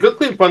Good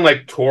Clean Fun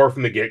like tour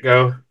from the get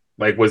go?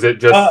 Like, was it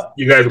just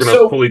you guys were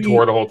going to fully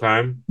tour the whole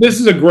time? This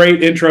is a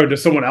great intro to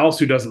someone else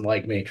who doesn't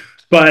like me.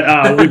 But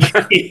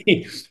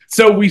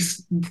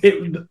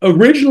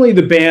originally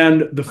the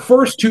band, the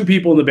first two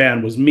people in the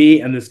band was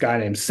me and this guy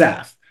named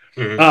Seth,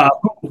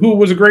 who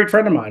was a great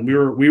friend of mine.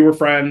 We were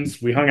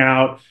friends. We hung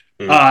out.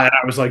 And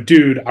I was like,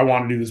 dude, I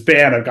want to do this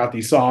band. I've got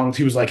these songs.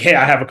 He was like, hey,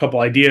 I have a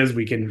couple ideas.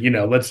 We can,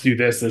 let's do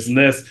this, and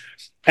this.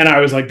 And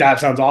I was like, that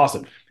sounds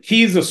awesome.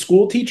 He's a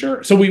school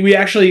teacher. So we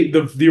actually,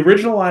 the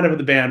original lineup of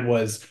the band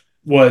was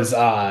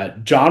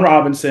John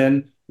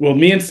Robinson, well,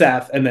 me and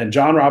Seth, and then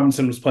John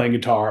Robinson was playing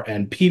guitar,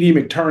 and P.D.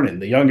 McTurnan,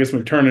 the youngest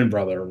McTurnan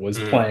brother, was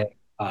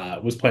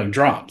playing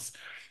drums.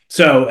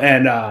 So,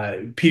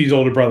 and P.D.'s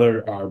older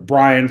brother,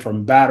 Brian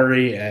from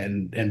Battery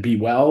and Be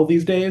Well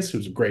these days,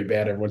 who's a great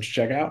band everyone should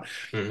check out.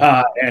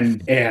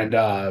 And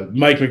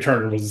Mike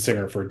McTurnan was the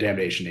singer for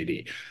Damnation AD.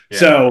 Yeah.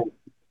 So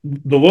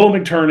the Little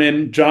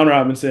McTurnan, John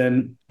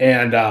Robinson,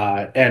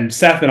 and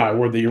Seth and I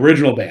were the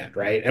original band,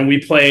 right? And we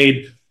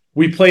played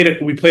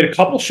a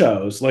couple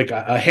shows, like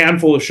a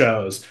handful of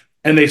shows,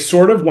 and they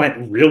sort of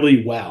went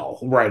really well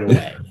right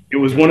away. It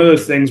was one of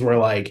those things where,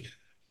 like,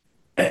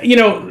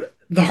 the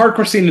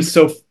hardcore scene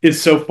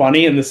is so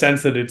funny in the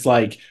sense that it's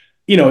like,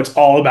 it's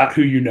all about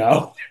who you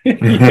know. And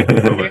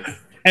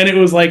it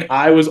was like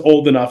I was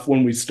old enough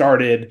when we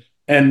started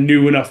and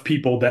knew enough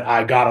people that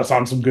I got us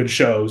on some good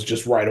shows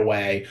just right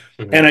away.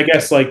 And I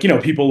guess, like,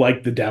 people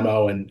liked the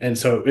demo, and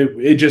so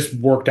it just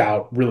worked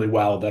out really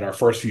well that our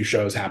first few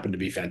shows happened to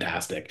be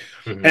fantastic.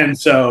 And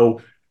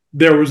so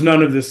there was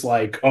none of this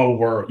like,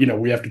 oh,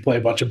 we have to play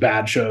a bunch of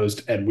bad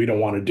shows and we don't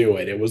want to do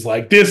it. It was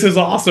like, this is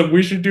awesome.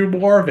 We should do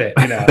more of it,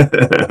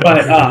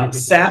 But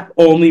Seth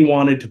only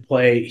wanted to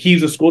play.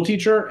 He's a school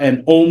teacher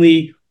and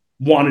only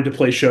wanted to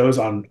play shows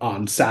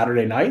on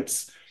Saturday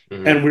nights.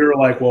 And we were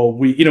like, well,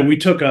 we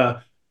took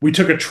a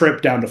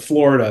trip down to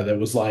Florida that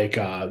was like,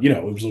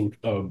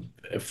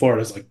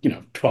 Florida's like,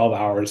 12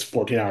 hours,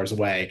 14 hours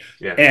away.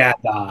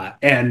 Yeah.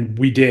 And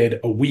we did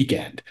a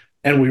weekend,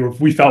 and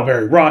we felt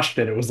very rushed,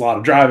 and it was a lot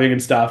of driving and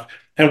stuff.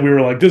 And we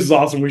were like, this is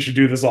awesome. We should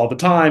do this all the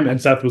time.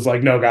 And Seth was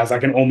like, no, guys, I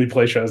can only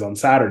play shows on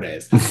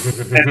Saturdays.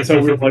 And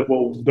so we were like,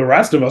 well, the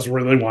rest of us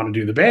really want to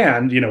do the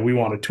band. We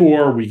want to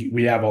tour.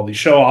 We have all these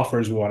show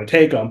offers. We want to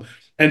take them.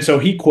 And so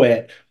he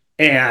quit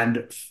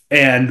and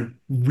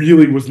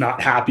really was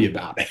not happy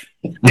about it.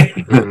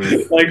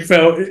 Like,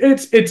 so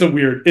it's a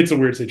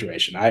weird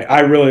situation. I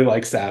really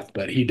like Seth,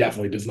 but he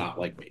definitely does not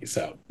like me.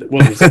 So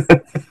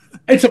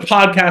it's a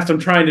podcast. I'm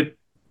trying to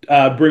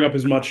bring up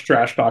as much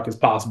trash talk as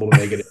possible to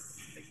make it.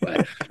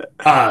 But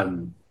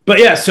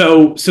yeah,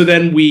 so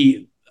then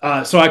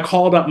so I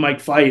called up Mike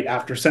Fight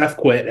after Seth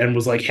quit and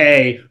was like,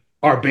 hey,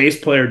 our bass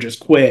player just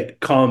quit.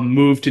 Come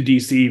move to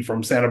DC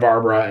from Santa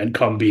Barbara and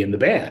come be in the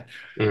band.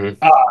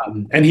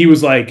 And he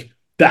was like,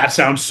 that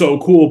sounds so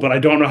cool, but I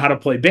don't know how to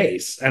play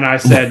bass. And I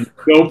said,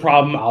 no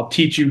problem. I'll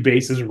teach you.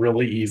 Bass is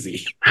really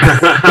easy.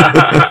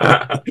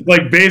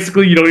 Like,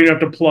 basically, you don't even have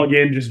to plug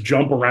in, just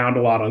jump around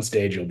a lot on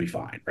stage. You'll be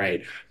fine.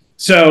 Right.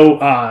 So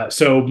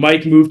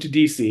Mike moved to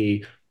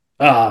DC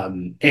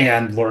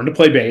and learned to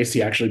play bass.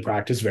 He actually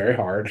practiced very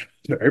hard.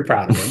 Very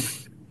proud of him.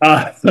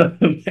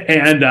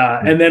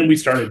 And then we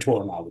started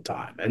touring all the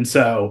time. And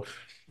so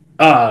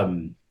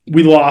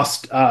we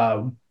lost,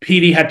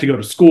 Petey had to go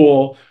to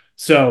school.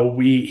 So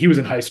he was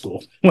in high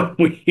school when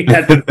we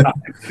had the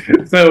time.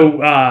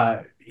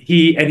 So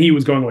he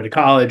was going away to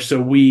college. So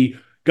we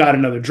got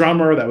another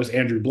drummer. That was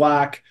Andrew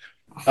Black.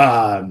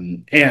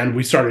 And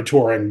we started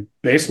touring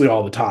basically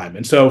all the time.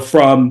 And so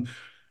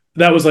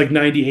that was like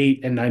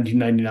 98 and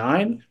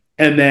 1999.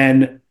 And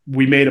then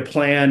we made a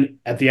plan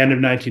at the end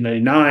of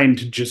 1999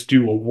 to just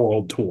do a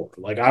world tour.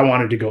 Like I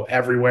wanted to go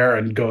everywhere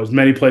and go as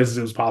many places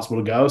as possible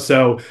to go.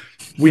 So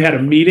we had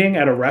a meeting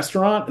at a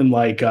restaurant in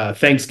like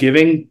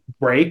Thanksgiving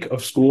break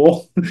of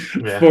school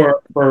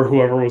for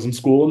whoever was in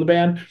school in the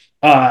band.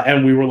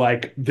 And we were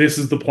like, this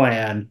is the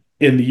plan.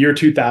 In the year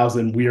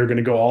 2000, we are going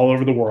to go all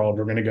over the world.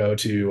 We're going to go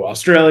to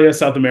Australia,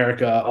 South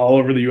America, all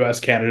over the US,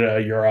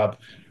 Canada, Europe,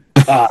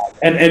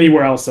 and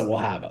anywhere else that will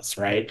have us,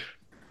 right?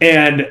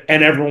 And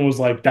everyone was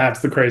like, that's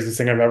the craziest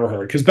thing I've ever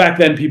heard. Because back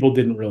then people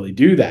didn't really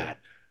do that.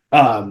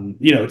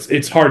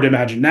 It's hard to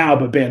imagine now,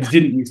 but bands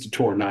didn't used to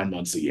tour 9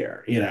 months a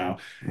year,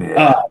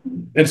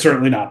 and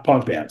certainly not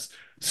punk bands.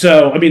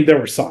 So, I mean, there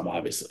were some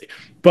obviously,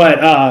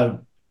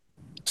 but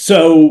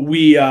so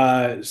we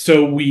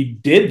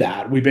did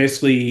that. We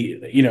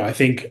basically, I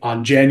think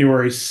on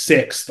January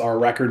 6th, our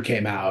record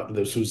came out.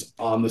 This was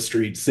On the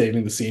Street,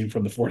 Saving the Scene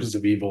from the Forces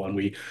of Evil. And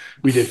we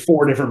did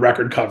 4 different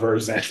record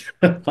covers and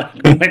like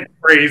went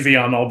crazy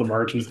on all the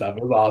merch and stuff.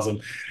 It was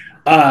awesome.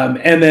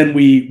 And then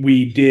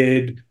we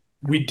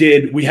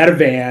had a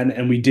van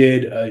and we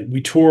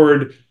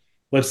toured.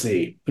 Let's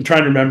see, I'm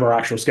trying to remember our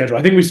actual schedule.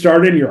 I think we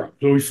started in Europe.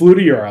 So we flew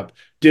to Europe,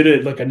 did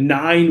a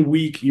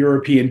 9-week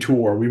European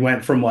tour. We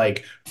went from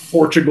like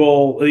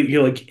Portugal,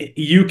 like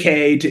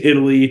UK to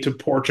Italy to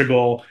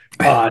Portugal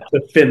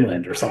to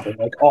Finland or something,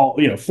 like all,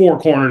 4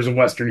 corners of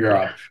Western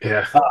Europe.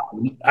 Yeah.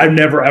 I've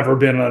never ever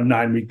been on a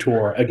 9-week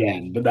tour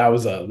again, but that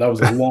was a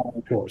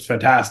long tour. It's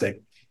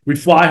fantastic. We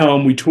fly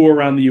home, we tour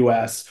around the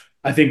US.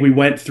 I think we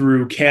went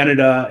through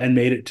Canada and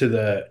made it to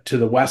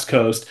the West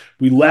Coast.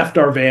 We left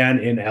our van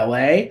in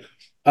LA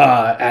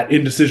at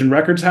Indecision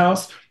Records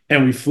House,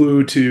 and we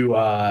flew to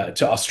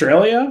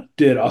Australia,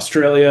 did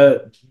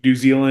Australia, New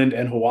Zealand,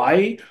 and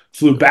Hawaii,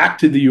 flew back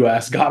to the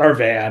US, got our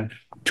van,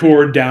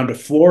 toured down to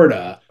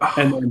Florida,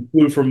 and then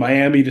flew from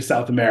Miami to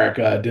South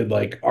America, did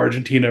like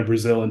Argentina,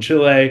 Brazil, and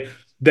Chile,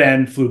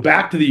 then flew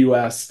back to the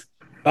US.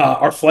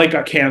 Our flight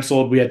got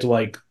canceled. We had to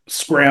like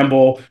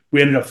scramble.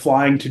 We ended up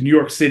flying to New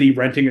York City,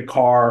 renting a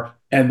car,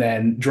 and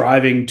then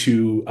driving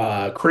to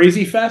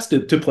Crazy Fest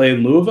to play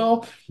in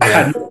Louisville. I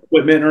had no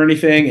equipment or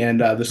anything,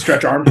 and the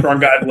Stretch Armstrong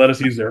guys let us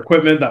use their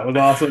equipment. That was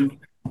awesome.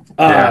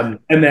 And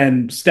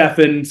then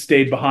Stefan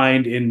stayed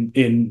behind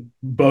in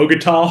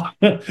Bogota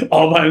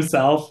all by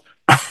himself,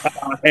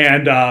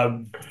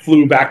 and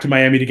flew back to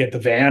Miami to get the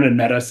van and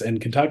met us in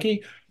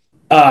Kentucky.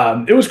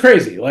 It was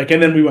crazy.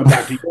 And then we went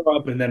back to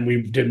Europe, and then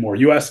we did more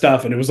US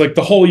stuff, and it was like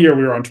the whole year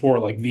we were on tour,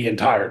 like the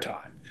entire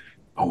time.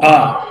 Oh,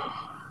 wow.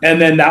 And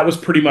then that was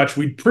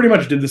we pretty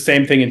much did the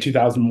same thing in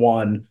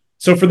 2001.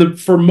 So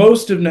for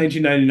most of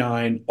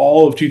 1999,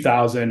 all of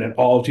 2000 and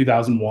all of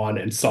 2001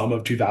 and some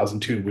of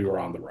 2002, we were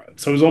on the road.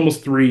 So it was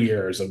almost 3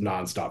 years of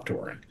nonstop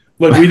touring.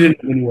 Like we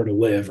didn't have anywhere to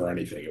live or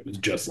anything. It was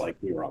just like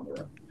we were on the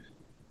road.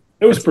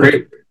 It was pretty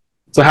great.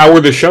 So how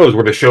were the shows?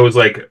 Were the shows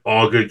like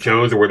all good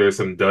shows, or were there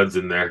some duds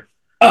in there?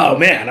 Oh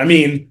man, I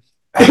mean,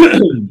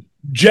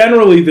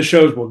 generally the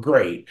shows were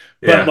great,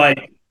 but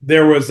like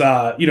there was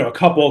a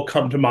couple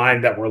come to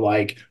mind that were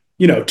like,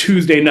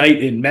 Tuesday night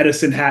in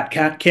Medicine Hat,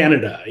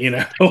 Canada,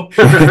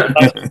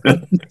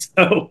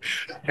 So,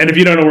 and if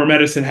you don't know where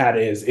Medicine Hat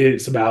is,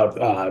 it's about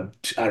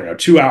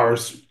 2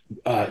 hours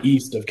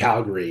east of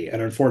Calgary,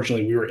 and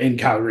unfortunately we were in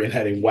Calgary and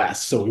heading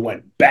west, so we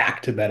went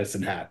back to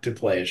Medicine Hat to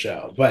play a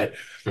show. But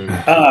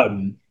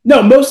generally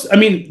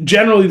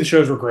the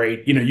shows were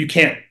great. You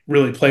can't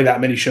really play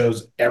that many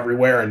shows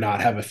everywhere and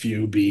not have a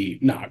few be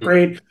not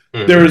great.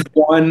 There was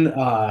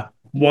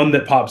one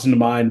that pops into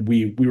mind.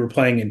 We were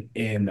playing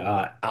in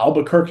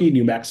Albuquerque,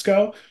 New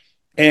Mexico,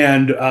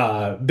 and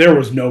there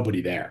was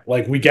nobody there.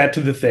 Like we get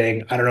to the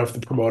thing, I don't know if the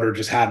promoter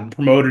just hadn't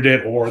promoted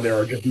it or there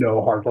are just no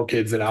hardcore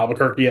kids in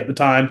Albuquerque at the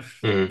time.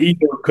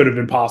 Either could have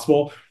been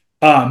possible.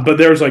 But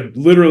there was like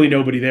literally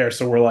nobody there.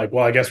 So we're like,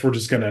 well, I guess we're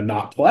just gonna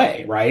not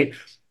play, right?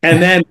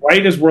 And then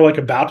right as we're like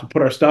about to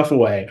put our stuff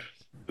away,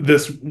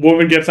 this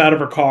woman gets out of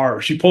her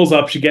car. She pulls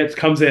up,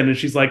 comes in, and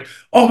she's like,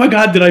 "Oh my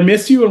God, did I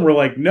miss you?" And we're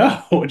like,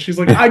 "No." And she's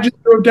like, "I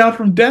just drove down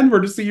from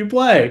Denver to see you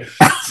play."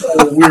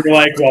 So we were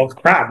like, "Well,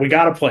 crap, we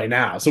got to play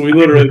now." So we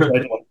literally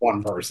played like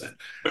one person,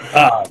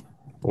 wow.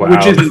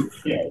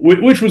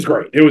 which was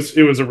great. It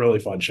was a really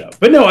fun show.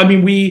 But no, I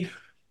mean,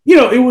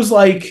 it was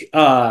like,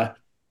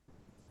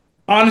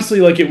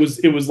 honestly, like it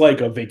was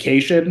like a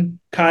vacation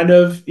kind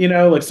of,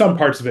 like some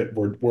parts of it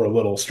were a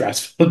little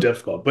stressful and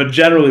difficult, but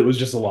generally it was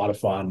just a lot of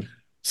fun.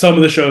 Some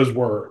of the shows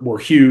were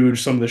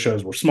huge. Some of the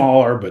shows were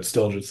smaller, but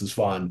still just as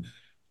fun.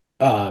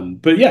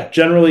 But yeah,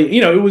 generally,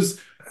 it was,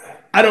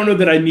 I don't know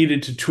that I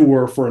needed to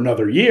tour for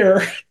another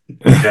year,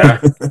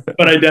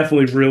 but I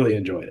definitely really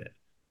enjoyed it.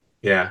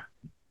 Yeah.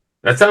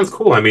 That sounds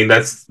cool. I mean,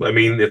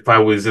 if I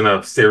was in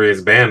a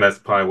serious band, that's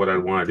probably what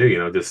I'd want to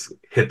do, just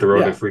hit the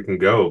road and freaking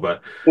go.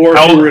 But or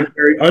if you were in a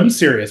very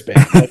unserious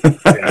band.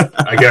 Yeah,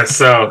 I guess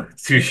so.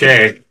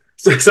 Touche.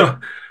 So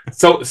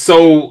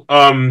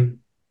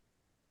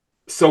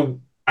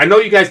I know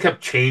you guys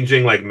kept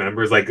changing like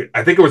members. Like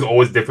I think it was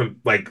always different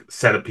like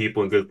set of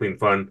people in Good Clean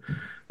Fun.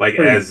 Like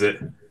as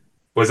it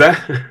was that.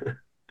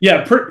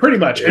 Yeah, pretty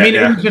much. I mean,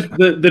 it was just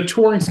the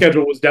touring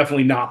schedule was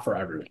definitely not for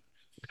everyone.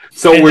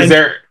 So was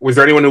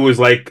there anyone who was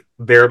like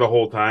there the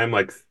whole time?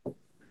 Like,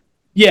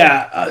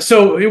 yeah,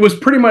 so it was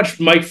pretty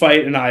much Mike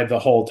Fight and I the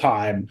whole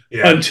time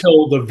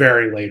until the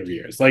very later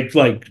years, like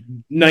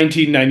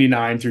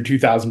 1999 through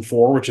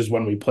 2004, which is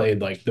when we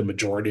played like the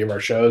majority of our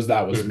shows.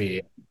 That was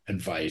me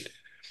and Fight.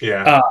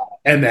 Yeah,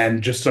 and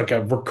then just like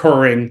a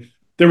recurring.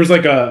 There was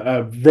like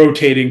a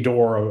rotating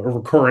door of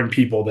recurring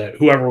people that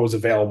whoever was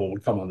available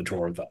would come on the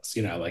tour with us.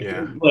 You know,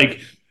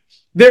 like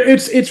there.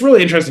 It's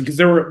really interesting because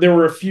there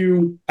were a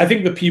few. I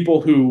think the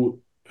people who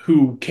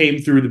came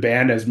through the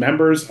band as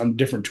members on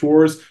different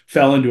tours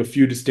fell into a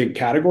few distinct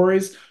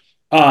categories.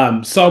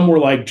 Some were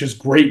like just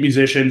great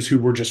musicians who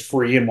were just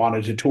free and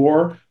wanted to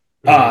tour,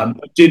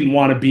 didn't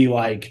want to be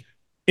like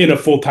in a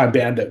full-time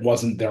band that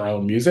wasn't their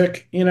own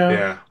music, you know?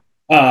 Yeah.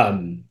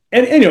 And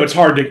you know, it's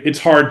hard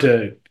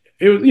to,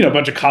 you know, a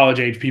bunch of college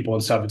age people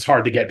and stuff. It's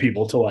hard to get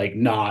people to like,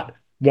 not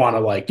want to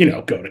like, you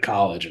know, go to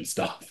college and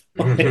stuff.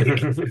 Like,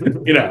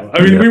 you know,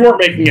 I mean, we weren't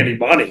making any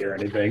money or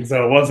anything,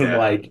 so it wasn't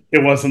like,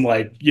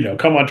 you know,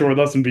 come on tour with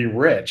us and be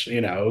rich.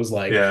 You know, it was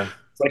like,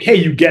 it's like, hey,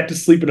 you get to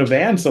sleep in a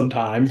van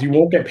sometimes. You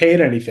won't get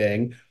paid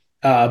anything,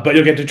 but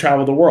you'll get to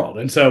travel the world.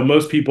 And so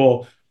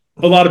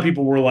a lot of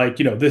people were like,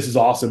 you know, this is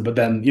awesome, but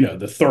then, you know,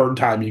 the third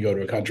time you go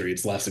to a country,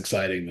 it's less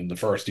exciting than the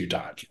first two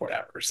times, or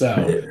whatever.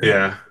 So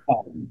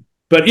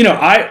but you know,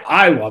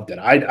 I loved it.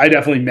 I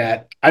definitely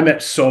met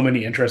so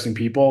many interesting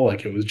people.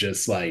 Like it was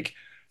just like,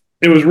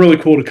 it was really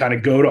cool to kind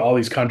of go to all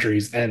these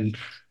countries. And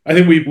I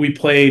think we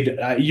played,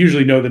 I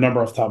usually know the number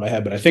off the top of my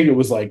head, but I think it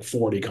was like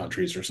 40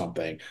 countries or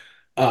something.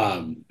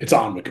 It's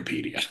on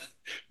Wikipedia.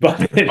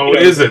 But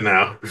is it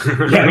now?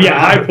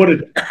 yeah, I put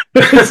it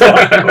there.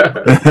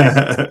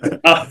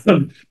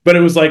 But it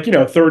was like, you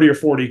know, 30 or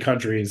 40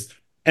 countries.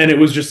 And it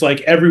was just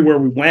like everywhere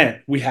we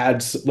went, we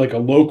had like a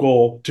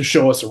local to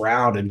show us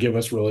around and give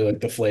us really like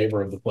the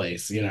flavor of the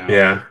place, you know?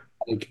 Yeah.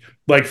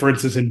 Like for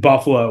instance, in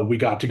Buffalo, we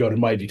got to go to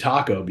Mighty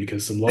Taco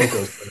because some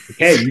locals were like,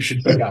 hey, you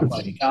should check out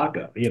Mighty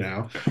Taco, you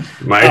know?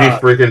 Mighty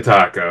freaking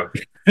Taco.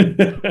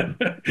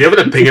 Do you have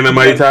an opinion on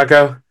Mighty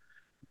Taco?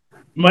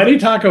 Mighty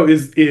Taco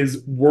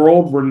is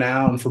world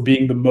renowned for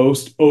being the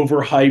most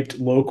overhyped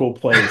local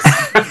place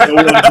no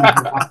one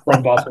who's not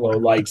from Buffalo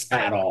likes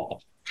at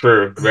all.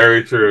 True,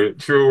 very true.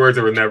 True words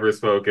that were never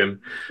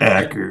spoken.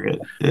 Accurate,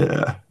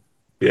 yeah.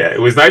 Yeah,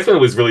 it was nice when it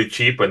was really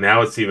cheap, but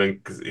now it's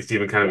even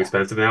kind of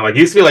expensive now. Like it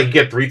used to be like you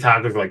get 3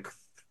 tacos for like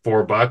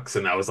 $4,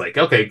 and I was like,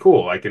 okay,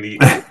 cool, I can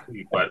eat,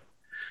 but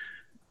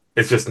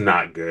it's just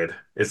not good.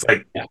 It's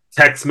like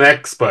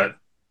Tex-Mex, but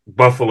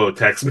Buffalo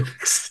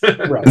Tex-Mex.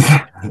 Right.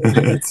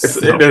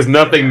 There's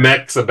nothing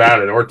Mex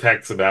about it or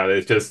Tex about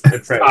it. It's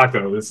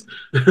tacos.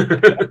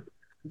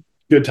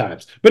 Good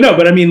times.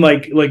 But I mean,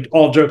 like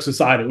all jokes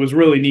aside, it was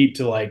really neat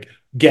to like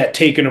get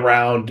taken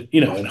around,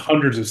 you know, in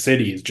hundreds of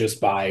cities just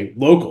by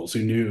locals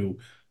who knew,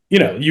 you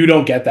know, you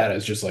don't get that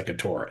as just like a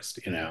tourist,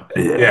 you know?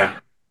 Yeah,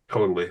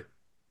 totally.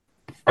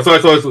 That's what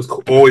I thought was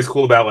always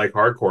cool about like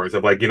hardcore is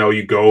of like, you know,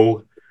 you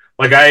go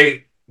like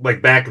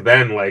back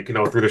then, like, you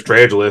know, through the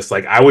Strage list,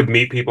 like I would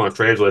meet people on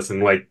Strage list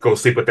and like go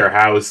sleep at their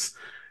house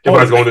if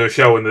I was going to a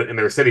show in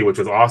their city, which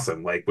was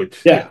awesome. Like,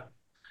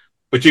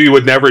 which you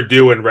would never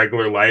do in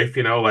regular life,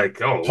 you know,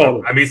 like,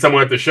 I meet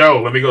someone at the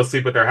show, let me go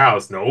sleep at their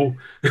house. No,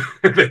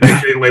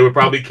 they would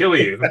probably kill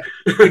you.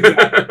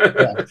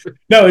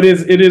 No, it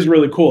is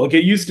really cool. Like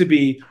it used to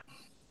be,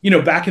 you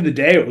know, back in the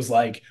day, it was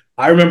like,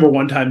 I remember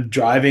one time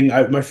driving,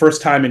 my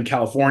first time in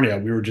California,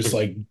 we were just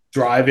like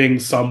driving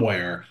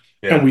somewhere.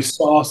 Yeah. And we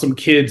saw some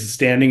kids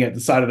standing at the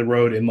side of the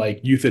road in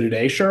like Youth of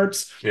Today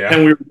shirts. Yeah.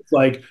 And we were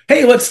like,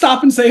 hey, let's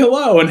stop and say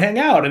hello and hang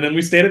out. And then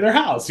we stayed at their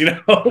house, you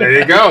know? There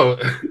you go.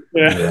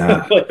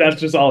 Yeah. Like that's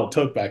just all it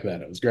took back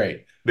then. It was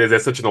great.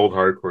 That's such an old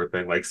hardcore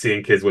thing, like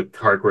seeing kids with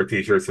hardcore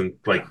t-shirts and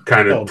like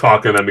kind of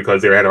talking to them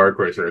because they had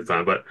hardcore shirts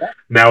on. But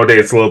nowadays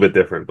it's a little bit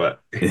different,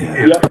 but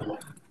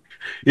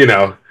you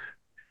know.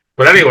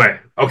 But anyway,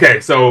 okay,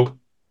 so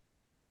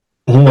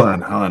hold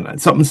on.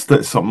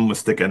 Something was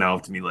sticking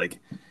out to me. Like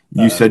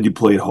you said you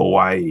played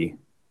Hawaii.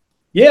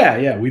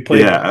 Yeah, we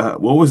played. Yeah,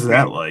 what was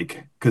that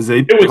like? Because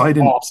it was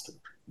awesome.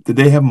 Did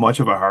they have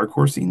much of a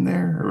hardcore scene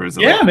there, or is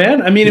it? Yeah,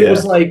 man. I mean, it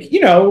was like, you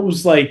know,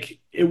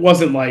 it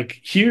wasn't like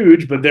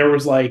huge, but there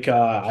was like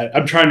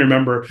I'm trying to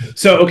remember.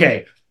 So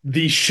okay,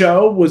 the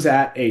show was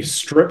at a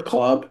strip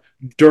club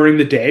during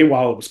the day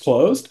while it was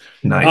closed.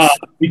 Nice.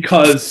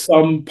 Because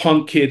some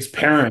punk kids'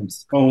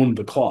 parents owned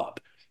the club.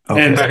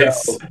 Okay. And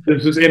so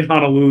this was in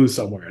Honolulu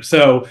somewhere.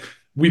 So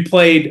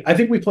I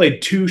think we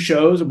played 2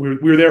 shows. We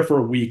were there for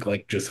a week,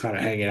 like just kind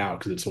of hanging out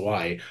because it's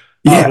Hawaii.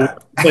 Yeah.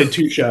 We played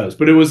 2 shows,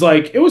 but it was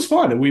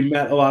fun. And we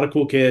met a lot of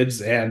cool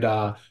kids. And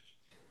it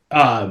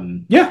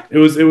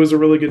was a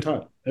really good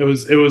time. It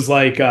was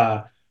like,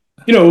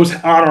 you know, it was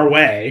on our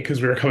way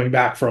because we were coming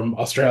back from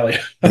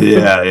Australia.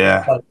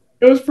 Yeah.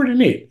 It was pretty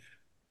neat.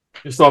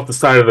 Just off the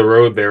side of the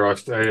road there,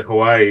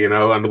 Hawaii, you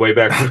know, on the way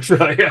back from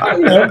Australia.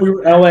 We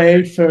were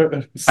LA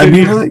for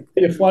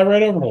you fly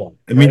right over Hawaii.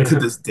 I mean, to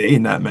this day,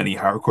 not many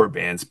hardcore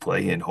bands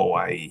play in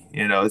Hawaii.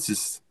 You know, it's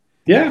just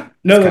Yeah,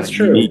 no, that's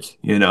true. Unique,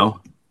 you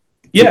know.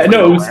 Yeah,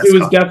 no, it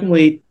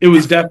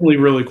was definitely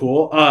really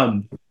cool.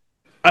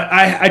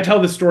 I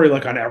tell this story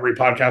like on every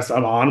podcast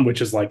I'm on,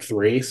 which is like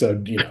 3.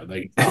 So, you know,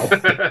 like,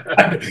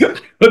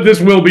 but this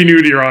will be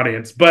new to your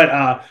audience.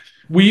 But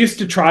we used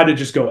to try to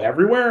just go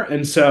everywhere.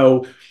 And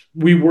so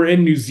we were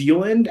in New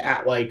Zealand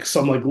at like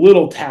some like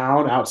little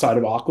town outside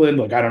of Auckland.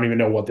 Like, I don't even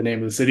know what the name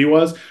of the city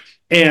was.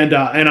 And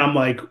I'm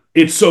like,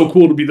 it's so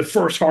cool to be the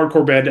first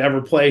hardcore band to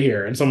ever play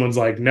here. And someone's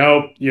like,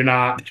 nope, you're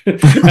not. And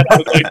I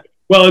was like,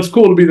 well, it's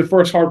cool to be the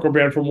first hardcore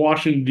band from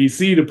Washington,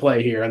 D.C. to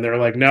play here. And they're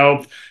like,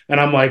 nope. And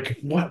I'm like,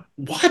 what?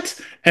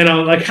 And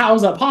I'm like, how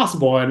is that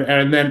possible?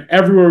 And then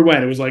everywhere we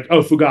went, it was like,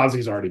 oh,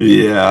 Fugazi's already been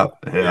here.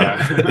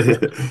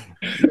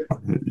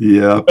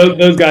 Yeah.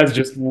 Those guys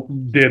just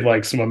did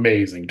like some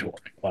amazing touring.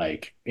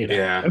 Like, you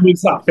know, I mean,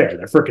 it's not fair.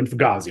 They're freaking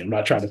Fugazi. I'm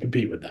not trying to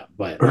compete with them,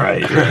 but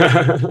right.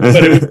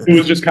 But it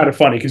was just kind of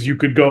funny because you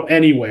could go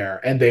anywhere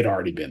and they'd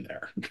already been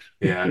there.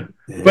 Yeah.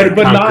 But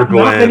not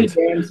many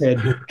bands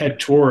had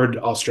toured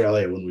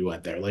Australia when we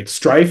went there. Like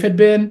Strife had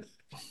been,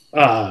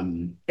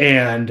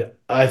 and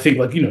I think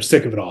like, you know,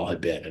 Sick of It All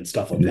had been and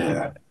stuff like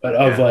that. But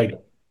of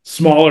like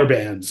smaller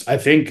bands, I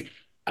think,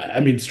 I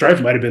mean,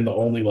 Strife might have been the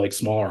only like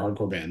smaller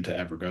hardcore band to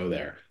ever go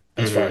there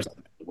as far as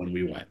when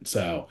we went.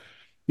 So,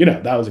 you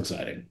know, that was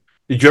exciting.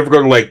 Did you ever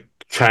go to like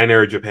China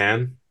or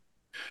Japan?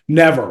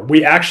 Never.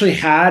 We actually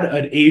had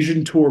an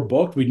Asian tour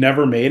booked. We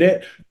never made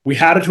it. We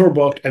had a tour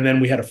booked and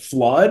then we had a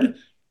flood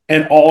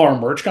and all our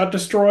merch got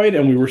destroyed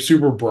and we were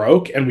super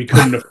broke and we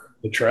couldn't afford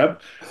the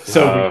trip.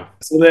 So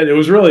then it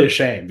was really a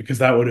shame because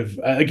that would have,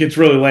 like, it's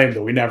really lame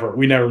that we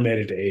never made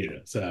it to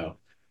Asia. So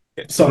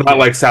it's not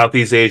like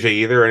Southeast Asia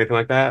either or anything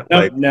like that. No,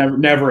 like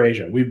never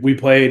Asia. We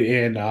played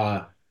in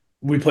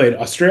we played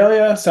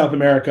Australia, South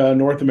America,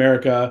 North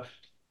America.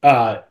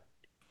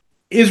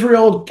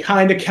 Israel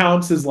kind of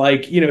counts as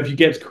like, you know, if you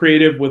get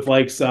creative with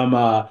like some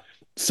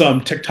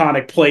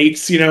tectonic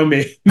plates, you know,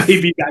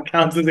 maybe that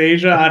counts as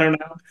Asia. I don't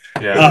know.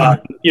 Yeah.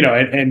 You know,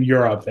 and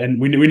Europe, and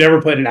we never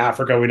played in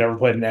Africa. We never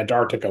played in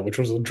Antarctica, which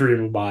was a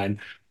dream of mine.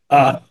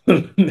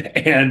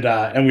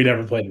 And we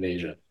never played in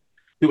Asia.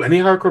 Do any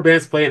hardcore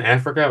bands play in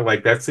Africa?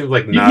 Like that seems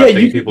like not a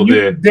thing people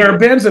do. There are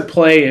bands that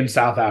play in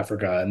South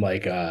Africa and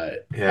like I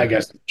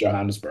guess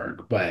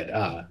Johannesburg,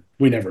 but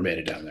we never made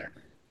it down there.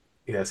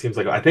 Yeah, it seems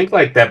like I think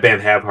like that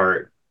band Have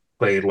Heart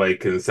played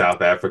like in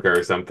South Africa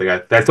or something.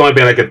 That's the only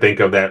band I could think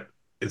of that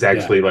is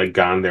actually like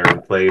gone there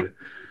and played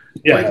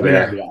like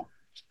there,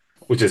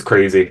 which is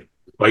crazy.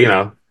 But you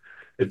know,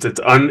 it's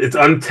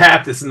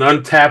untapped. It's an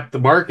untapped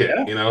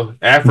market. You know,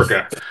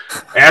 Africa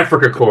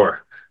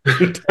core.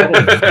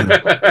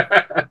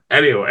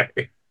 Anyway,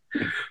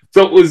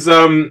 so it was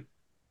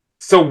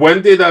so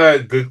when did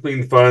Good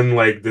Clean Fun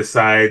like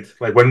decide,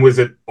 like when was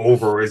it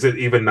over? Is it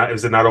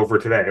not over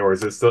today, or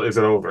is it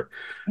over?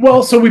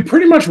 Well, so we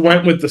pretty much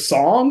went with the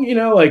song, you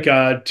know, like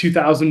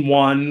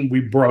 2001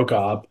 we broke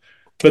up,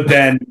 but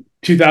then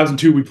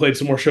 2002 we played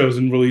some more shows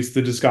and released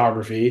the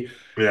discography.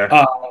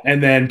 Yeah.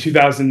 And then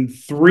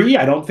 2003,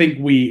 I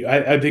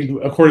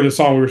think according to the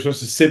song we were supposed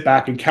to sit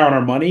back and count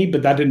our money,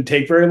 but that didn't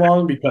take very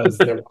long because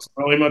there wasn't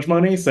really much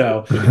money.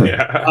 So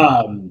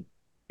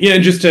yeah,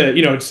 just to,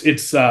 you know,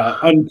 it's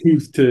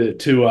uncouth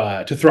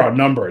to throw out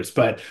numbers,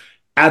 but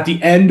at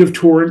the end of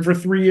touring for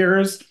 3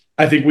 years,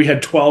 I think we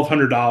had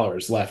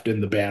 $1,200 left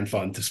in the band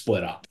fund to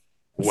split up.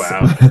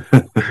 Wow.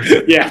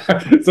 Yeah,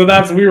 so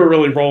we were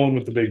really rolling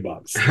with the big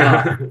bucks.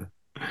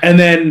 And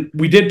then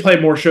we did play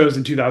more shows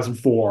in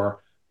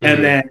 2004,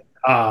 and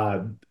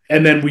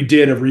then we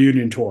did a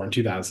reunion tour in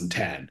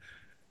 2010.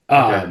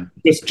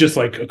 Just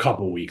like a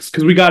couple of weeks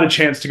because we got a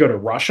chance to go to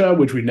Russia,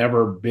 which we'd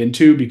never been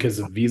to because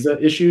of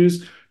visa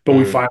issues, but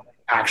we finally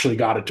actually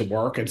got it to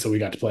work, and so we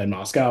got to play in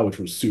Moscow, which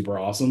was super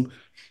awesome.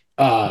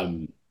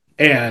 And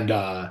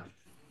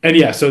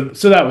yeah, so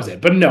that was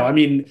it. But no, I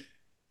mean,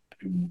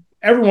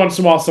 every once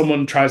in a while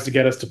someone tries to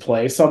get us to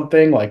play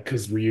something, like,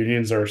 because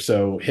reunions are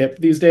so hip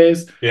these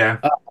days. Yeah.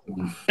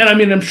 And I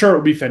mean, I'm sure it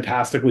would be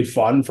fantastically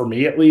fun for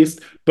me at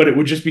least, but it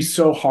would just be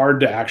so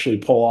hard to actually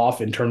pull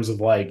off in terms of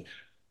like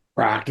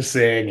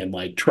practicing and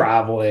like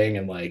traveling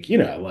and like, you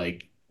know,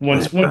 like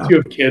once you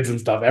have kids and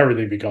stuff,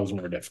 everything becomes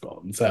more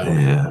difficult. And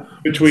so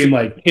between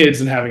like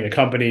kids and having a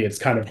company, it's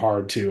kind of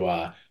hard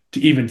to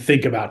even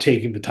think about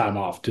taking the time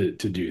off to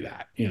do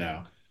that, you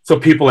know. So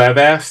people have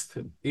asked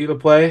you to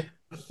play?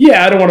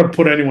 Yeah, I don't want to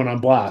put anyone on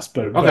blast,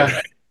 but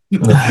okay.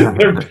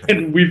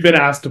 We've been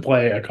asked to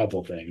play a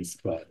couple things,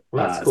 but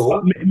that's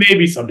cool.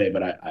 Maybe someday,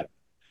 but I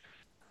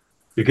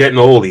You're getting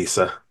old,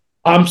 Issa.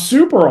 I'm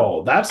super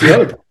old. That's the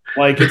other problem.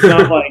 Like, it's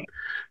not like,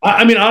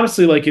 I mean,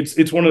 honestly, like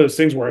it's one of those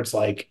things where it's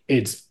like,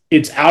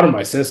 it's out of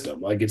my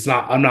system. Like,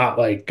 I'm not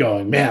like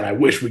going, man, I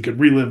wish we could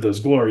relive those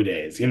glory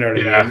days. You know what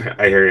I mean? Yeah,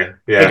 I hear you.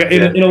 Yeah. Like,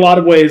 in a lot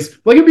of ways,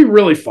 like, it'd be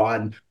really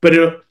fun, but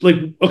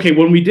okay,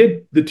 when we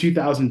did the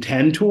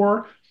 2010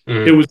 tour,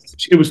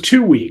 it was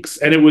 2 weeks,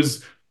 and it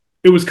was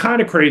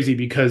kind of crazy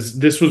because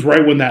this was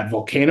right when that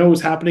volcano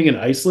was happening in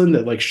Iceland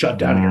that like shut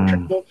down air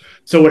travel.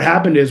 So what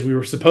happened is we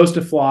were supposed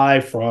to fly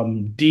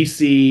from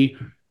DC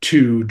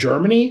to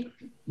Germany,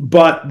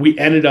 but we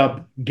ended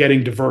up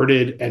getting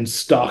diverted and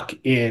stuck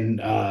in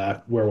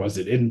where was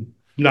it? In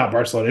not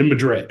Barcelona, in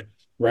Madrid,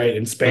 right?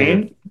 In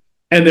Spain. Mm-hmm.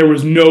 And there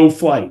was no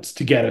flights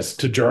to get us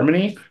to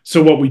Germany.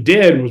 So what we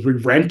did was we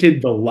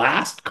rented the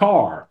last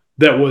car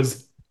that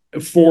was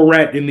for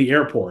rent in the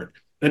airport,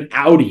 an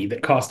Audi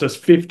that cost us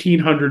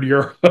 1,500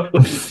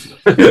 euros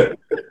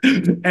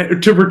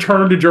to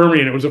return to Germany.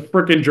 And it was a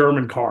freaking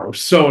German car. It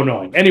was so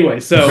annoying. Anyway,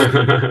 so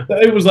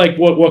it was like,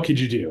 what could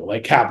you do?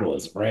 Like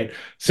capitalism, right?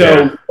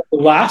 So the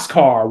last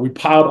car, we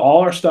piled all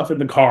our stuff in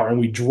the car and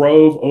we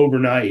drove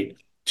overnight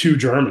to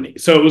Germany.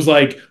 So it was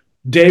like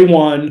day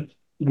one,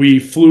 we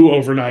flew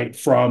overnight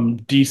from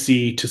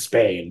DC to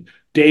Spain.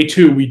 Day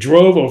two, we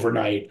drove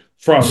overnight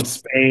from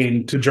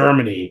Spain to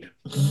Germany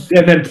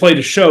and then played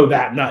a show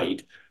that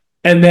night.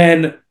 And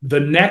then the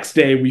next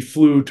day, we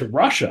flew to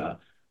Russia,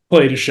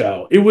 played a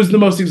show. It was the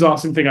most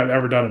exhausting thing I've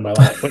ever done in my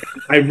life. Like,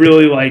 I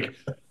really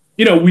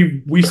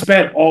we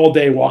spent all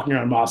day walking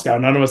around Moscow.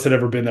 None of us had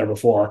ever been there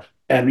before.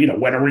 And,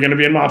 when are we going to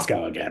be in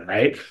Moscow again,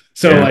 right?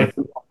 So,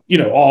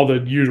 all the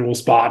usual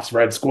spots,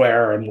 Red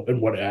Square and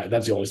what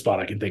that's the only spot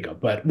I can think of.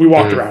 But we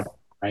walked around,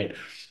 right?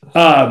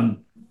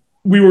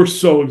 We were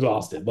so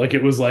exhausted. Like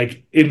it was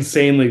like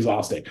insanely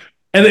exhausting.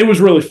 And it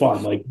was really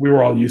fun. Like we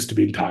were all used to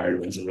being tired.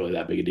 It wasn't really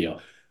that big a deal.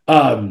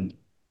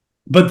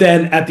 But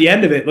then at the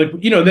end of it,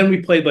 then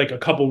we played like a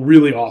couple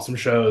really awesome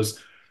shows.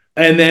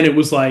 And then it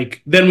was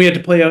like, then we had to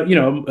play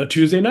a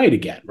Tuesday night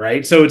again,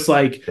 right? So it's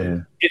like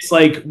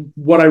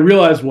what I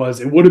realized was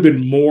it would have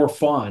been more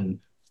fun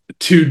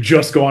to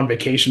just go on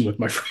vacation with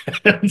my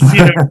friends.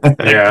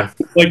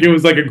 Like it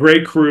was like a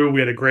great crew.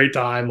 We had a great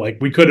time. Like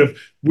we could have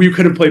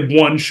played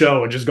one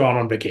show and just gone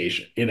on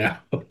vacation, Yeah,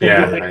 like,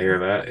 I hear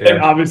that. Yeah.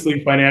 Like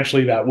obviously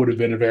financially that would have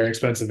been a very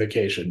expensive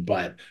vacation,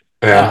 but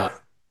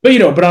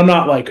but I'm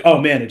not like, oh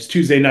man, it's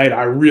Tuesday night.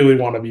 I really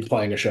want to be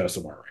playing a show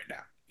somewhere right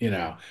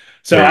now,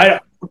 So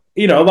a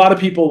lot of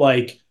people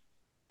like,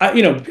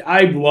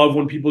 I love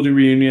when people do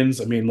reunions.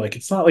 I mean, like,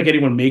 it's not like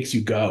anyone makes you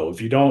go. If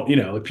you don't,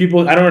 like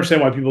people, I don't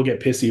understand why people get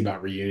pissy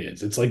about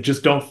reunions. It's like,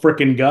 just don't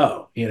freaking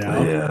go,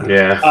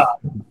 Yeah.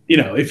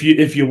 If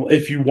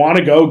you want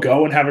to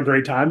go and have a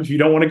great time. If you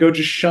don't want to go,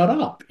 just shut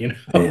up, Yeah,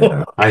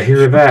 I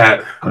hear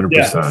that. 100%.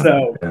 Yeah,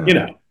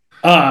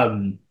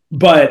 so,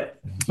 but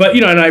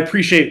and I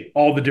appreciate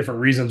all the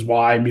different reasons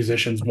why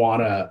musicians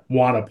want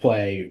to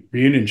play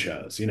reunion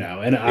shows, and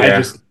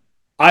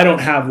I don't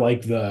have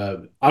like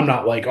I'm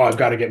not like, oh, I've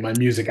got to get my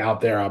music out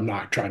there. I'm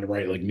not trying to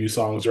write like new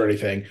songs or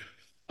anything.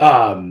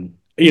 And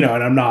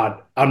I'm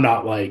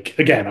not like,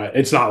 again,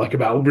 it's not like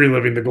about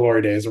reliving the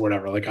glory days or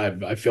whatever. Like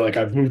I feel like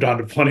I've moved on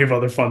to plenty of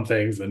other fun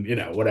things and,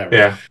 whatever.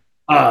 Yeah.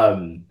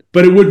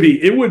 But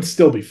it would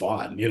still be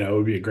fun. It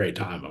would be a great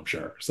time, I'm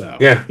sure. So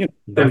yeah,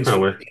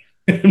 definitely.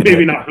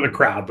 Maybe not for the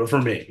crowd, but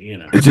for me,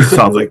 It just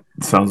sounds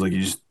like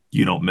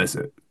you don't miss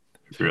it.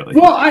 Really?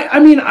 Well, I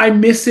mean, I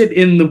miss it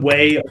in the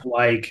way of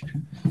like,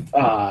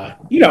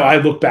 I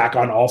look back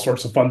on all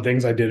sorts of fun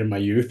things I did in my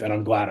youth, and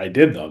I'm glad I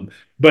did them.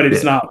 But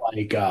it's not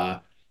like,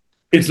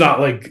 it's not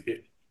like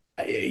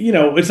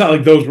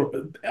those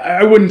were.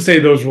 I wouldn't say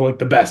those were like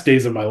the best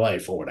days of my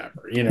life or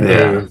whatever.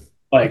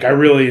 Like I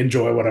really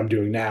enjoy what I'm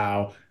doing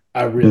now.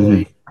 I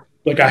really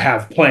like. I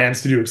have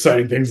plans to do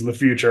exciting things in the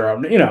future.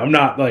 I'm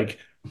not like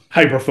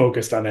hyper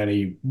focused on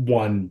any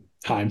one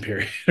time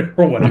period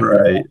or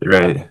whatever.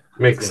 Right.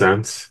 Makes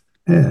sense.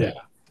 Yeah.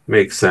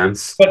 Makes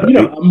sense. But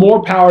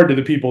more power to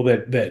the people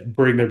that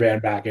bring their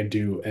band back and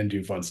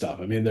do fun stuff.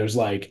 I mean, there's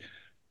like,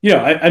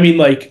 I mean,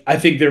 like I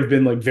think there have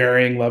been like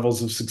varying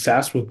levels of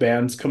success with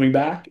bands coming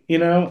back,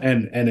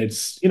 and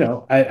it's,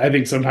 I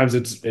think sometimes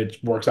it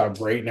works out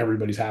great and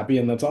everybody's happy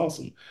and that's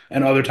awesome.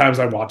 And other times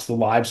I watch the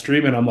live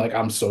stream and I'm like,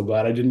 I'm so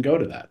glad I didn't go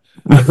to that.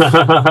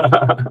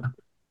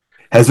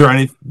 Has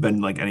there been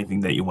like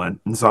anything that you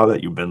went and saw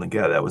that you've been like,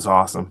 yeah, that was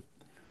awesome?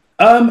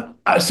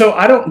 So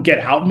I don't get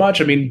out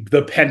much. I mean,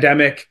 the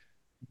pandemic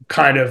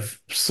kind of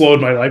slowed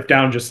my life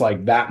down just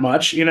like that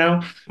much,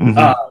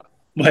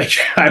 like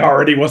I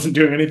already wasn't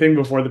doing anything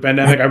before the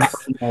pandemic. I've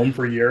been home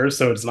for years,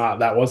 so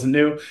that wasn't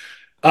new.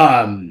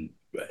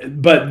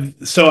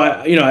 But so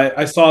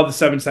I saw the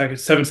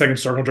 7-second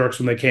circle jerks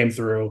when they came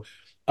through.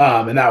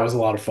 And that was a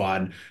lot of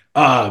fun.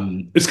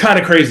 It's kind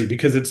of crazy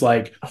because it's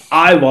like,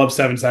 I love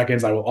 7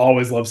 seconds. I will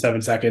always love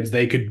 7 seconds.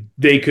 They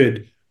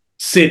could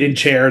sit in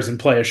chairs and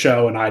play a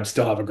show and I'd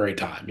still have a great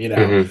time,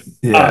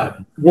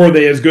 Were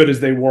they as good as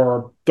they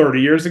were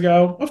 30 years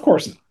ago? Of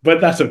course not,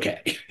 but that's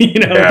okay.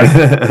 You're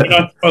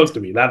not supposed to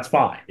be, that's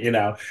fine.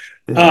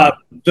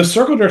 The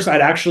circle jerks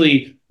I'd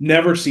actually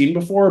never seen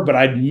before, but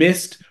I'd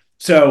missed.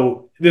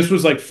 So this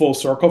was like full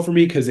circle for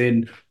me. Cause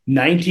in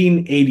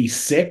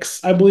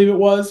 1986, I believe it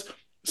was,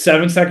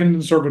 7 Seconds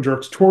and Circle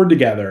Jerks toured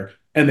together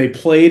and they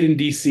played in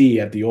DC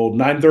at the old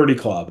 930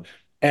 Club.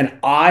 And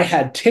I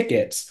had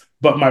tickets,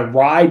 but my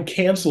ride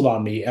canceled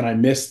on me and I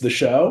missed the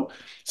show.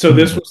 So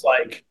this was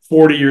like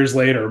 40 years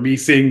later, me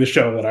seeing the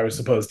show that I was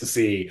supposed to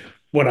see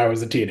when I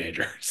was a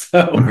teenager.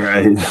 So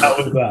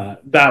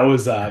that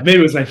was maybe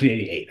it was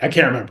 1988. I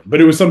can't remember,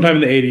 but it was sometime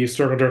in the 80s.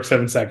 Circle Jerk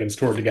 7 Seconds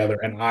toured together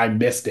and I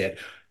missed it.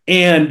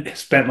 and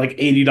spent like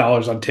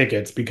 $80 on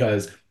tickets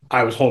because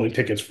I was holding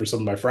tickets for some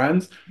of my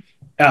friends.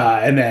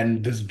 And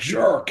then this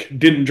jerk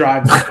didn't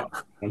drive me home.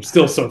 I'm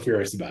still so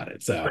furious about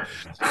it. So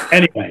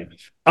anyway,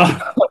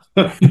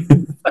 but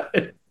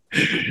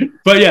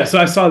yeah, so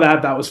I saw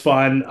that. That was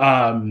fun.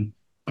 I'm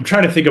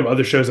trying to think of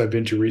other shows I've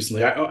been to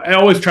recently. I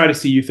always try to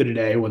see Youth of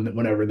Today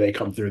whenever they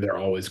come through. They're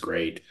always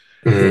great.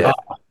 And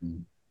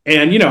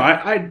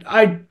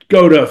I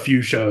go to a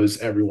few shows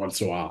every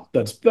once in a while.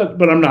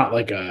 But I'm not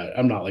like a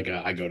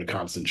I go to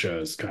constant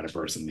shows kind of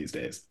person these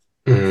days.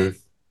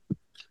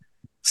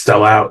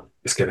 Sell out.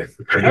 Just kidding.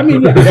 I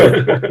mean,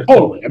 yeah,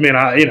 totally. I mean,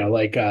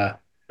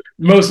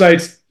 most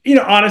nights,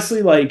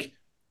 honestly, like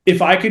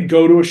if I could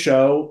go to a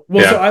show, so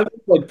I live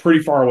like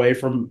pretty far away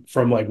from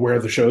like where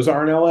the shows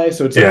are in LA,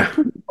 so it's like a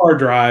pretty far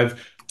drive.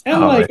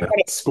 And on a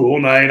school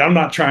night, I'm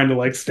not trying to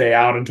like stay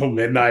out until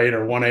midnight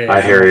or 1 a.m.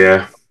 I hear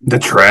you. The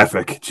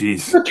traffic,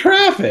 jeez. The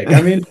traffic.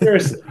 I mean,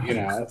 seriously,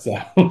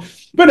 so.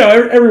 But no,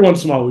 every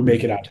once in a while we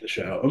make it out to the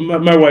show.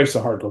 My wife's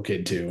a hardcore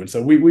kid too, and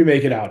so we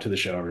make it out to the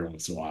show every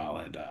once in a while.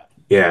 And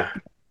yeah,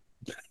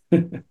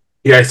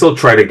 I still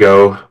try to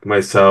go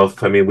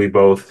myself. I mean, we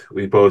both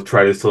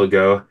try to still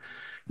go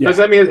because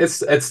I mean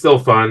it's still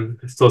fun.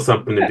 It's still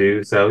something to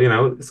do. So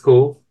it's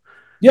cool.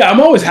 Yeah, I'm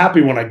always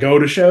happy when I go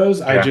to shows.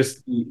 I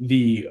just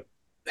the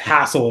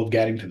hassle of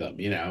getting to them,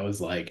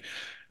 is like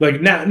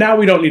now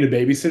we don't need a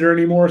babysitter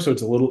anymore, so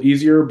it's a little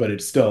easier, but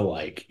it's still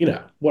like,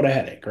 what a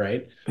headache,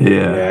 right?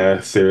 Yeah,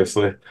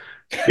 seriously.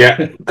 Yeah,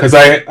 because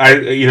I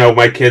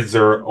my kids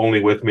are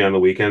only with me on the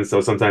weekends,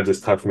 so sometimes it's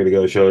tough for me to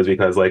go to shows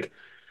because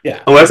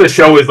unless a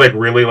show is like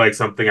really like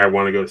something I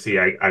want to go see,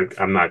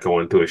 I'm not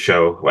going to a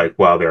show like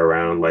while they're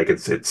around. Like it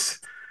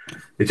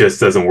just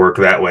doesn't work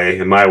that way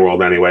in my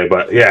world anyway.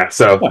 But yeah,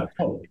 so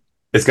totally.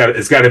 it's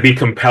got to be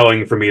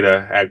compelling for me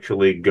to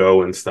actually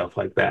go and stuff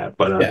like that.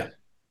 But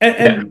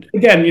And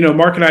again,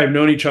 Mark and I have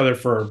known each other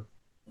for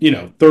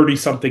 30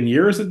 something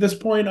years at this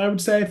point. I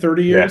would say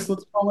 30 years.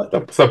 Let's call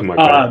it something like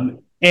that.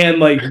 And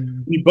like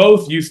we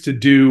both used to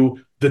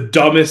do the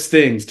dumbest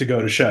things to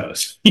go to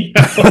shows. Like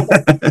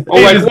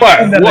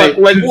what?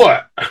 Like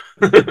what?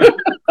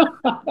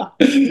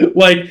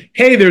 Like,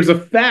 hey, there's a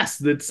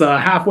fest that's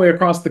halfway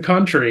across the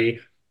country,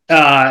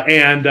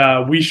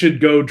 and we should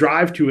go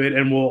drive to it,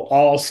 and we'll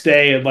all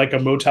stay in like a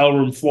motel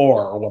room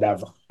floor or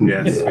whatever.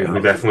 Yes,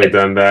 we've definitely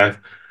done that.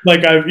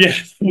 Like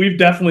we've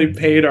definitely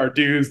paid our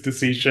dues to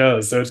see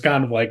shows, so it's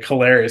kind of like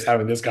hilarious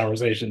having this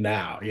conversation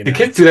now. Do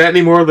kids do that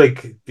anymore?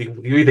 Like,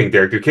 what do you think,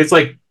 Derek? Do kids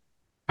like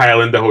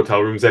pile into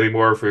hotel rooms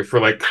anymore for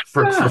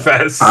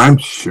fests? I'm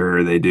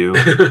sure they do.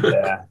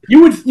 Yeah,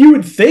 you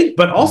would think,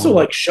 but also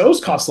like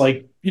shows cost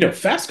like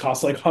fest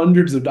costs like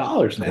hundreds of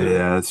dollars now.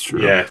 Yeah, that's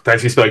true. Yeah,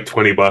 that used to be like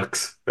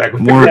 $20 back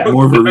when more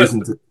of a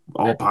reason to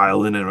all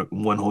pile in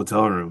one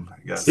hotel room, I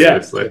guess.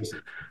 Yeah.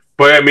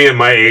 But I mean, at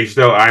my age,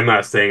 though, I'm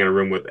not staying in a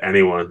room with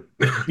anyone.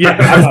 Yeah,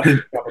 I'm not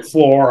on the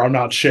floor. I'm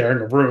not sharing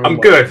a room. I'm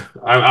good.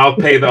 I'll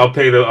pay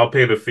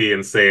the fee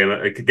and stay, and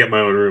I could get my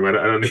own room. I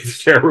don't need to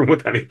share a room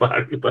with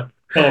anybody. But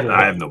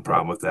I have no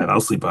problem with that.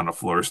 I'll sleep on the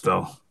floor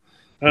still.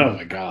 Oh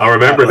my god! I'll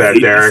remember that,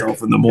 Derek.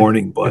 In the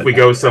morning, but if we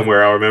go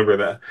somewhere, I'll remember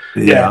that.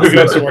 Yeah, if we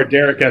go somewhere,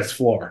 Derek gets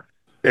floor.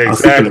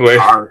 Exactly.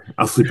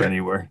 I'll sleep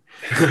anywhere.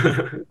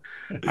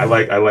 I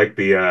like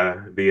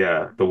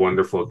the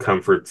wonderful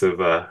comforts of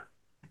a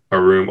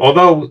room.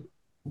 Although,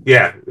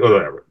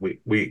 whatever.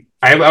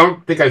 I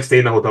don't think I've stayed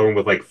in a hotel room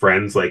with like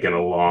friends like in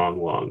a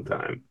long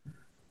time.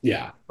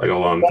 Yeah, like a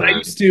long time.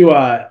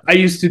 I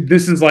used to.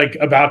 This is like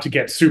about to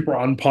get super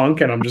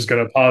unpunk, and I'm just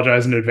going to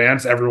apologize in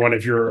advance, everyone.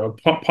 If you're a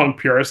punk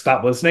purist,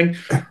 stop listening.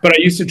 But I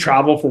used to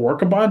travel for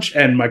work a bunch,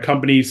 and my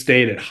company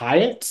stayed at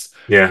Hyatt's.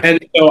 Yeah,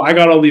 and so I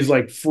got all these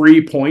like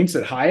free points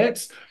at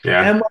Hyatt's.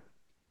 Yeah, and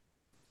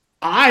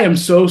I am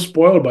so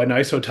spoiled by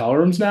nice hotel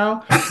rooms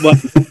now. Like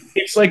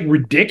it's like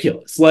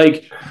ridiculous.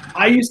 Like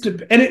I used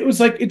to, and it was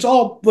like it's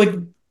all like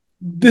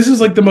this is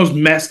like the most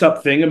messed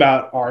up thing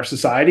about our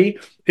society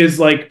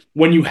is like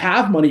when you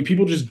have money,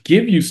 people just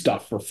give you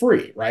stuff for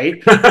free,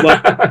 right?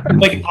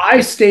 Like I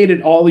stayed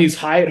at all these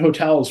Hyatt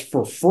hotels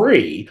for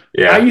free.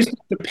 Yeah, I used to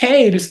have to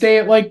pay to stay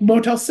at like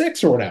Motel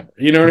 6 or whatever.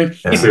 You know what I mean?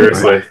 Yeah,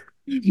 seriously.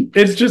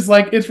 It's just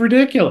like it's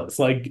ridiculous.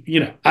 Like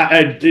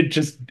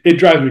it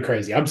drives me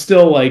crazy. I'm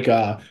still like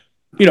I'm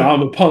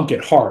a punk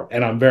at heart,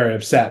 and I'm very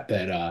upset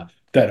that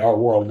our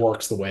world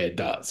works the way it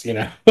does.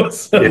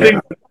 So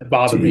things that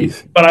bother me,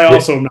 but I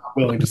also am not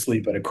willing to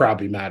sleep at a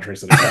crappy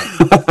mattress at a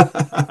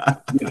time.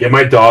 Yeah,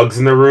 my dog's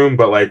in the room,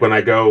 but like when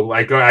I go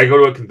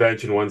to a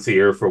convention once a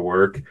year for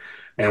work,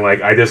 and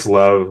like I just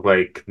love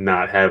like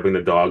not having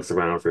the dogs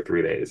around for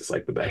 3 days. It's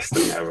like the best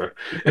thing ever.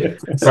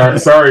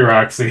 Sorry,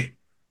 Roxy.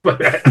 But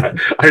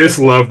I just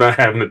love not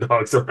having the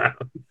dogs around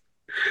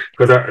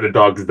because the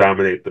dogs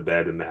dominate the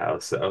bed in the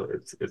house. So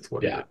it's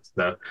what it is.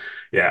 So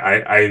yeah,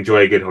 I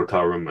enjoy a good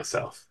hotel room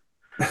myself.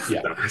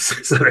 Yeah.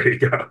 So there you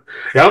go.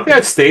 Yeah, I don't think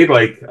I've stayed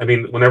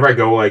whenever I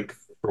go like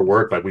for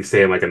work, like we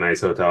stay in like a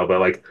nice hotel,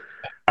 but like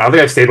I don't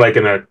think I've stayed like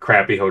in a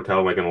crappy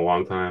hotel like in a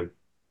long time.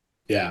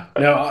 Yeah.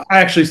 No, I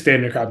actually stayed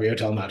in a crappy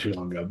hotel not too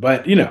long ago,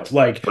 but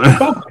like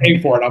if I'm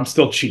paying for it, I'm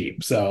still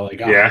cheap. So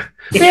like, yeah,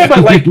 yeah,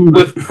 but like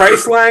with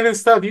Priceline and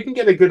stuff, you can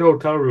get a good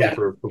hotel room yeah.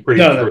 for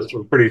No,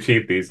 pretty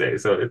cheap these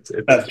days. So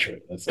that's true.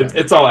 That's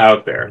it's all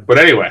out there. But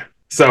anyway,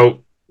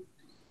 so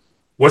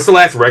what's the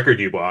last record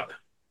you bought?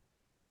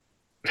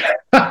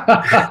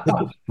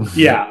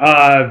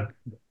 Yeah.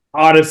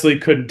 Honestly,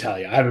 couldn't tell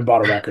you. I haven't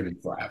bought a record in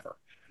forever.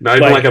 Not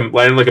even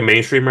like a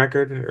mainstream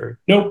record, or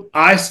nope.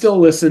 I still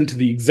listen to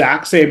the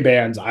exact same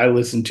bands I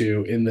listened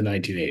to in the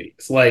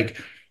 1980s.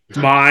 Like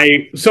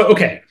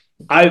okay.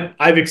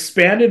 I've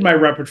expanded my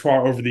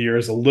repertoire over the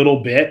years a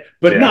little bit,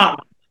 but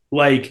not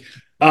like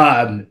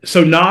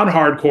so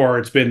non-hardcore.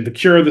 It's been The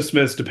Cure, The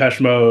Smiths, Depeche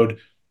Mode,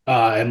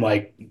 and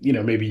like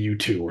maybe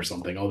U2 or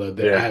something. Although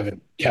I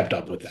haven't kept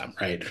up with them,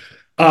 right?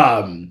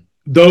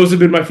 Those have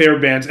been my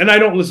favorite bands, and I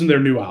don't listen to their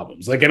new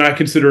albums. Like, and I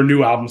consider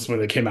new albums when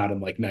they came out in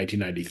like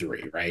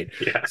 1993, right?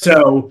 Yeah.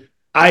 So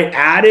I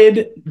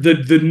added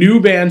the new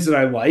bands that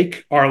I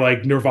like are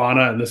like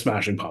Nirvana and the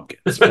Smashing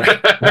Pumpkins. Right?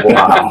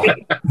 Wow.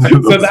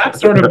 So that's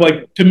sort of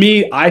like, to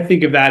me, I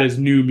think of that as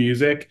new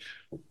music.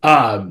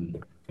 Like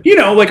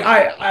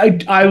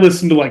I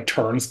listen to like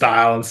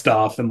Turnstile and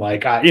stuff, and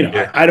like I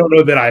don't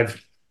know that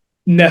I've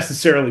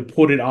necessarily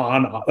put it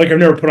on, like I've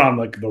never put on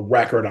like the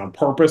record on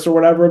purpose or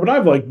whatever, but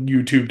I've like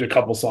YouTubed a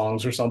couple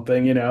songs or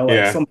something,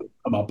 like something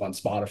come up on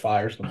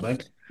Spotify or something.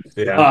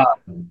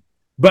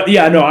 But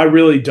yeah, no, I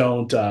really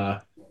don't.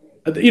 There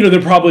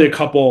are probably a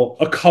couple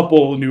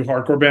new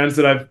hardcore bands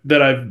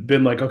that I've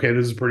been like, okay,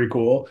 this is pretty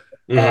cool.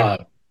 I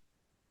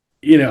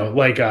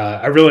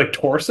really like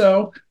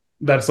Torso.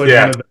 That's like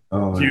one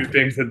of the few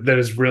things that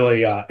is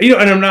really and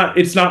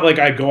it's not like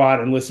I go out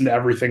and listen to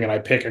everything and I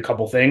pick a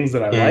couple things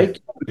that I like.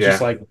 It's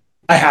just like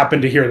I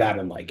happen to hear that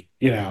and like,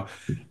 I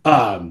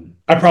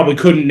probably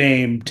couldn't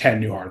name 10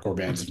 new hardcore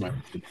bands.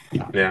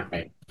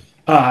 Right.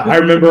 I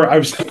remember I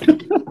was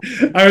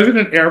I was in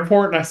an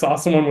airport and I saw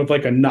someone with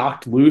like a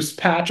Knocked Loose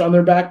patch on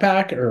their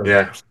backpack or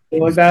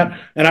something like that,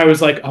 and I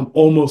was like, I'm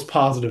almost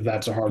positive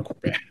that's a hardcore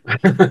band.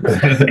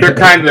 they're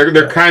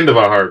kind of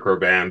a hardcore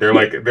band. I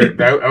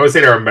would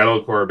say they're a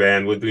metalcore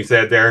band. Would we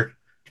say there?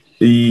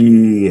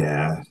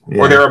 Yeah.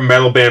 Or they're a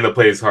metal band that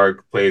plays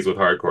with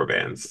hardcore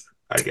bands,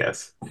 I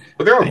guess.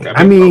 But they're okay.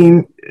 I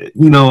mean,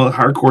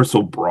 hardcore's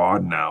so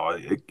broad now.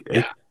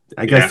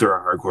 I guess they're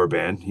a hardcore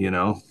band,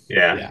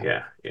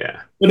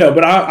 Yeah. But no,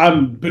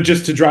 but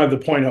just to drive the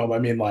point home, I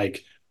mean,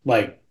 like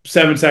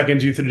 7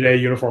 Seconds, Youth of Today,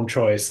 Uniform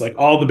Choice, like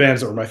all the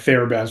bands that were my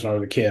favorite bands when I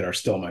was a kid are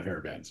still my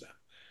favorite bands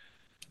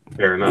now.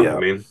 Fair enough. Yeah. I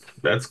mean,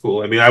 that's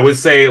cool. I mean, I would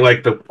say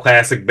like the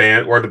classic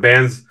band or the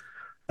bands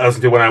I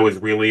listened to when I was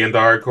really into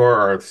hardcore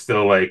are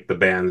still like the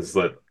bands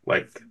that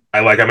like I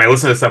like. I might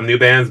listen to some new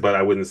bands, but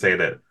I wouldn't say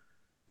that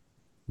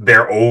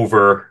they're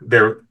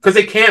because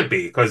they can't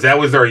be, because that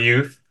was our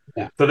youth.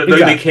 Yeah, so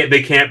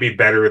they can't be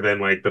better than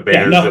like the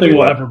bands. Yeah, nothing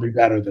will ever be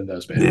better than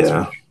those bands.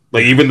 Yeah,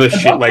 like even the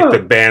shit, like the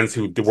bands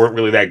who weren't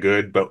really that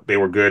good, but they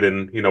were good,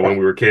 and when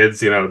we were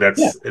kids,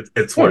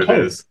 it's what it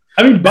is.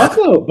 I mean,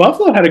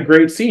 Buffalo had a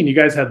great scene. You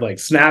guys had like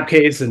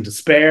Snapcase and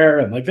Despair,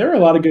 and like there were a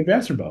lot of good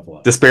bands from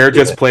Buffalo. Despair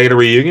just played a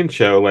reunion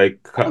show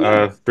like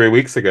 3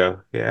 weeks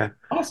ago. Yeah,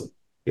 awesome.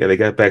 Yeah, they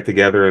got back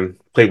together and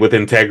played with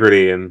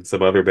Integrity and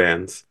some other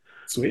bands.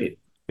 Sweet.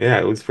 Yeah,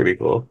 it was pretty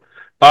cool.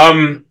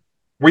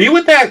 Were you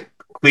at that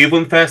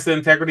Cleveland Fest that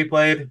Integrity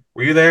played?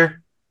 Were you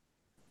there?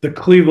 The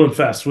Cleveland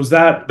Fest, was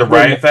that the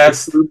Riot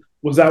Fest?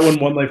 Was that when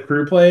One Life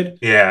Crew played?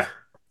 Yeah.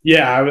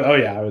 Yeah.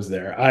 I was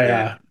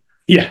there.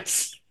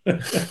 Yes.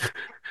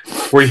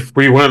 Were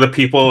you one of the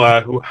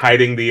people who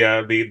hiding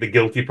the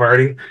guilty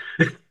party?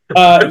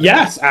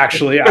 Yes,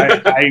 actually,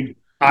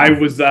 I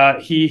was.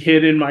 He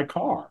hid in my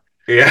car.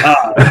 Yeah.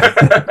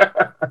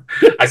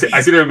 I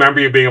seem to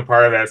remember you being a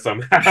part of that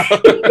somehow.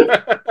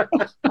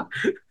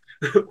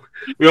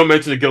 We don't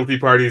mention the guilty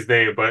party's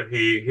name, but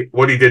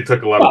what he did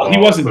took a lot of balls.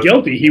 He wasn't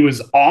guilty. He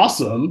was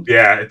awesome.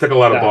 Yeah, it took a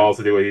lot of balls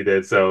to do what he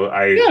did. So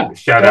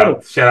shout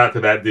out to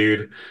that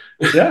dude.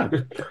 Yeah.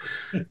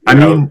 I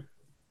mean,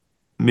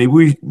 maybe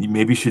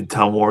we should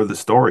tell more of the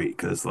story,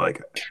 because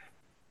like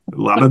a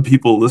lot of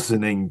people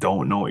listening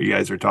don't know what you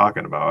guys are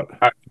talking about.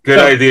 Good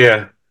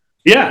idea.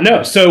 Yeah,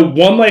 no. So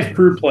One Life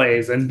Crew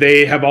plays, and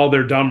they have all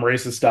their dumb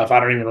racist stuff. I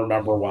don't even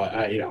remember what.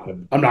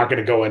 I'm not going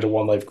to go into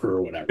One Life Crew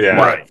or whatever. Yeah.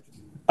 Right.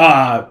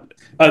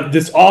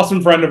 This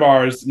awesome friend of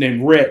ours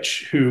named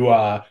Rich, who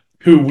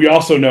we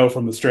also know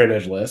from the Straight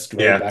Edge list.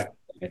 Right?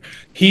 Yeah.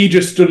 He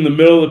just stood in the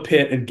middle of the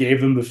pit and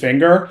gave them the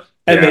finger,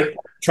 and they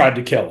tried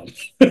to kill him.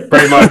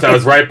 Pretty much. I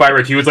was right by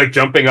Rich. He was like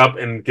jumping up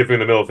and giving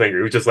the middle finger.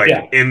 He was just like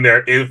in there,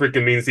 in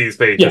freaking Mean C's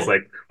face, just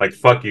like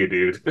fuck you,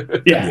 dude.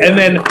 Yeah. And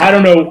then I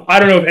don't know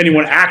if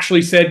anyone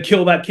actually said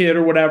kill that kid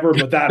or whatever,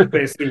 but that's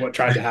basically what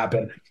tried to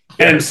happen.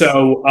 Yes. And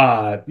so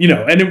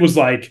and it was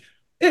like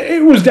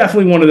it was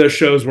definitely one of those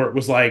shows where it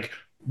was like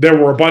there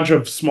were a bunch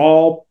of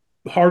small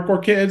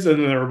hardcore kids, and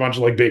then there were a bunch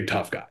of like big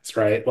tough guys,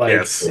 right? Like,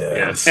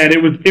 yes. And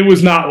it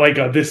was not like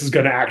this is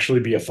going to actually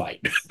be a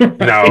fight. Right?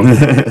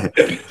 No,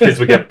 kids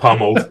would get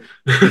pummeled.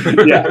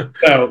 Yeah.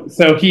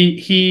 So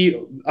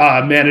he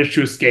managed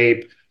to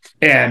escape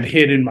and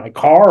hid in my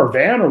car or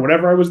van or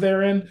whatever I was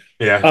there in.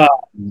 Yeah.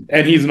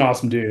 And he's an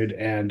awesome dude.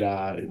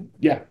 And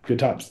yeah, good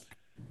times.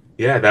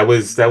 Yeah, that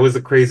was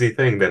a crazy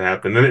thing that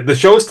happened. And the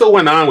show still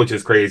went on, which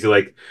is crazy.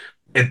 Like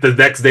the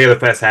next day the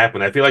fest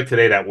happened. I feel like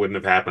today that wouldn't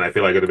have happened. I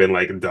feel like it would have been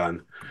like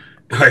done.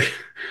 Like,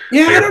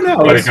 yeah, I don't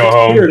know. It's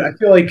weird. I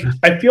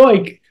feel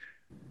like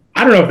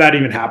I don't know if that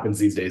even happens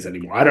these days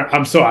anymore.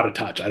 I'm so out of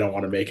touch. I don't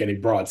want to make any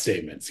broad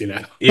statements,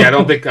 Yeah, I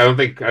don't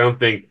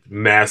think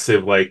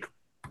massive like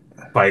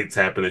fights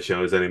happen at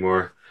shows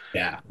anymore.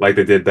 Yeah, like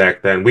they did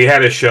back then. We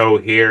had a show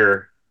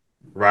here.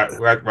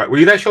 Were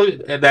you that show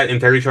at that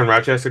Integrity show in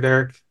Rochester,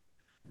 Derek?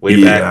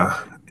 Way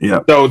back. Yeah.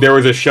 So there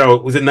was a show.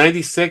 Was it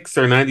 96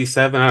 or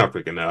 97? I don't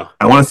freaking know.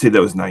 I want to say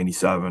that was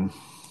 97.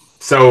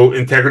 So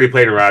Integrity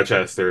played in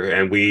Rochester,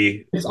 and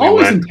it's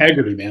always went.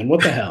 Integrity, man.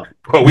 What the hell?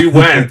 Well, we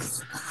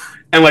went,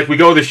 and like we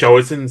go to the show.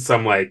 It's in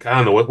some like I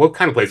don't know what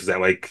kind of place was that?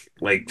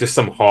 Like just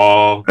some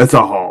hall. It's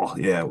a hall,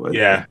 yeah.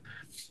 Yeah.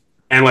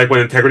 And like when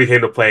Integrity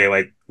came to play,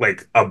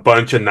 like a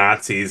bunch of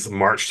Nazis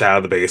marched out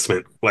of the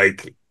basement,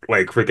 like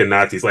freaking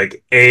Nazis.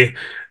 Like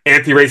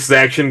anti-racist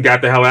action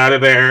got the hell out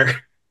of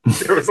there.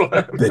 There was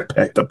they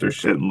packed up their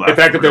shit and left.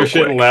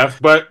 And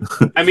left. But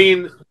I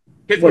mean,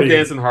 kids were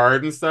dancing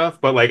hard and stuff.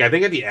 But like I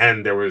think at the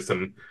end there was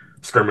some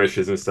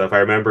skirmishes and stuff. I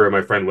remember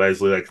my friend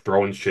Leslie like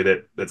throwing shit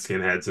at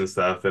skinheads and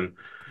stuff, and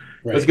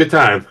it was a good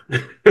time.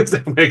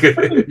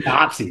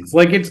 Nazis,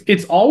 like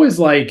it's always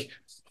like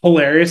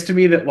hilarious to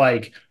me that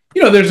like.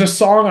 There's a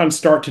song on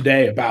Start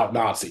Today about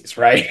Nazis,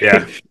 right?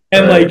 Yeah.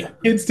 And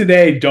like kids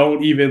today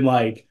don't even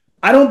like,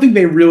 I don't think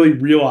they really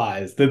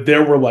realize that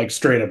there were like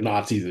straight up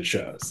Nazis at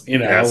shows,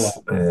 Yes.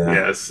 Like,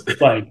 yes.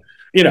 Like,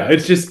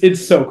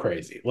 it's so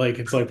crazy. Like,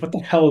 it's like, what the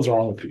hell is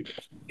wrong with people?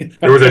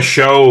 There was a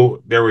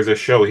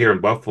show here in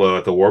Buffalo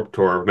at the Warped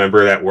Tour.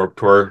 Remember that Warped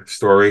Tour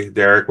story,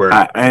 Derek? Where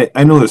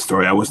I know the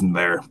story. I wasn't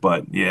there,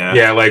 but yeah.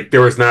 Yeah, like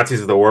there was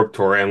Nazis at the Warped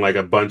Tour and like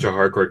a bunch of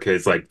hardcore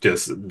kids like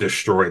just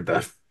destroyed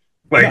them.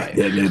 Like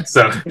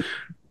so,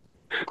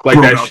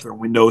 like that out their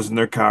windows in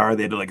their car.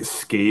 They had to like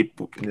escape.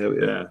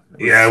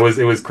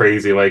 It was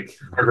crazy. Like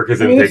hardcore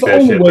kids didn't take that shit.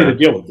 It's the only way to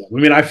deal with them. I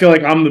mean, I feel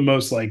like I'm the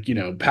most like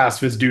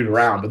pacifist dude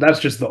around, but that's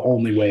just the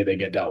only way they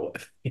get dealt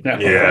with.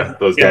 Yeah,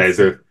 those guys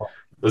are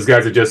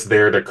just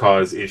there to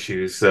cause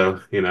issues. So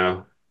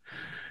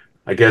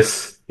I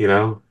guess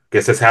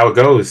that's how it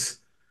goes.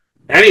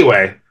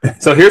 Anyway,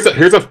 so here's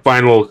a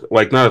final,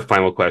 like not a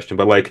final question,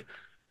 but like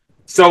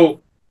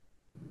so.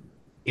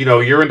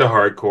 You're into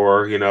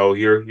hardcore,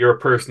 you're a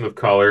person of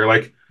color.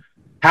 Like,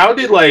 how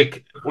did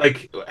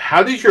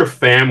your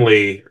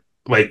family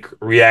like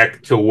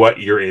react to what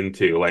you're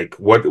into? Like,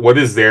 what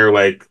is their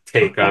like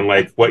take on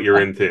like what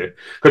you're into?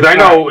 Because I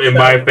know in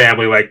my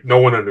family, like no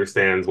one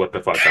understands what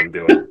the fuck I'm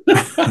doing.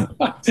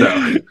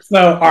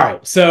 So all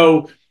right.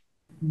 So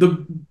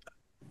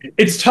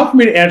it's tough for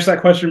me to answer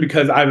that question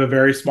because I have a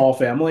very small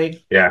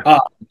family. Yeah.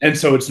 And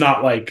so it's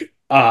not like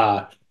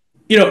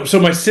so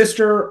my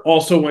sister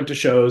also went to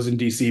shows in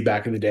DC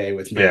back in the day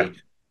with me. Yeah.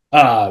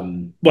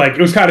 Like it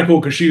was kind of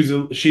cool because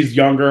she's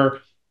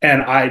younger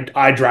and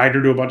I dragged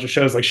her to a bunch of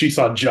shows. Like she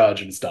saw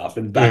Judge and stuff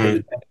and back in the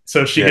day.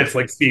 So she gets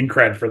like steam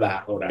cred for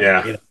that or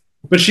whatever. Yeah.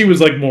 But she was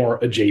like more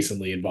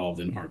adjacently involved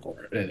in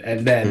hardcore.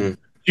 And then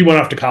she went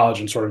off to college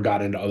and sort of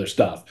got into other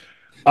stuff.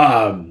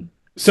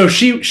 So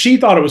she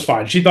thought it was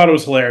fine. She thought it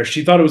was hilarious.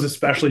 She thought it was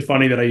especially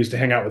funny that I used to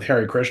hang out with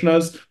Hare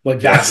Krishnas. Like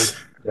that was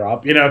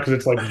up, because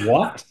it's like,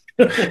 what?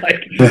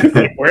 like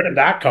where did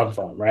that come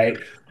from, right?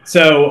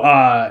 So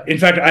in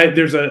fact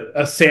there's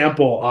a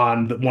sample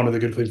on one of the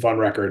Good Clean Fun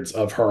records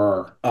of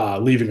her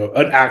leaving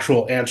an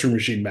actual answering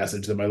machine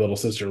message that my little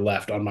sister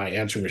left on my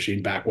answering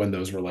machine back when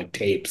those were like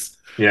tapes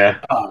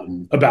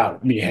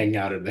about me hanging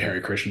out at the Hare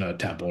Krishna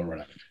temple or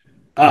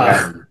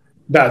whatever.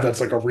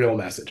 That's like a real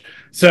message.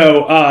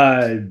 So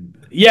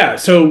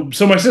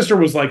so my sister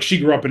was like, she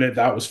grew up in it,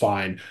 that was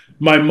fine.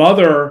 My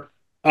mother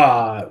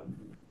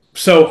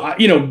so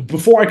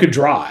before I could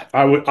drive,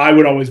 I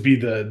would always be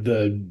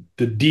the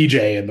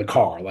DJ in the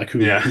car, like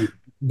who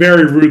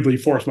very rudely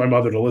forced my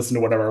mother to listen to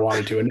whatever I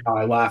wanted to, and now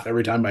I laugh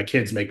every time my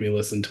kids make me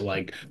listen to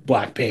like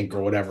Blackpink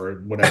or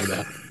whatever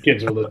the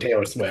kids are, the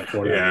Taylor Swift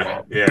or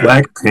whatever. Yeah.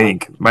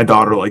 Blackpink, my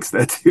daughter likes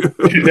that too.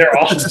 Dude, they're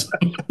awesome.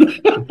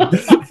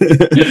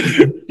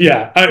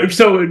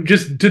 So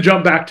just to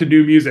jump back to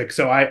new music,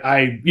 so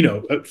I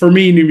for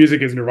me, new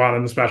music is Nirvana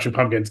and the Smashing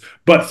Pumpkins,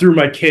 but through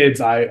my kids,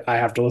 I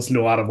have to listen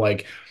to a lot of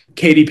like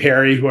Katy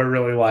Perry, who I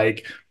really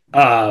like,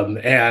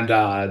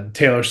 and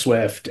Taylor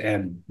Swift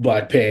and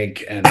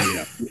Blackpink and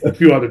a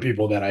few other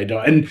people that I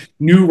don't, and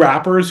new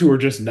rappers who are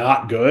just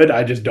not good.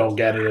 I just don't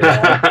get it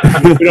at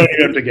all. We don't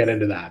even have to get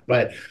into that,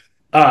 but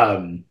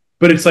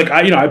it's like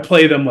I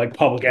play them like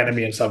Public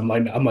Enemy and stuff.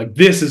 I'm like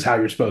this is how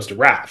you're supposed to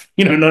rap.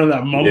 None of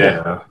that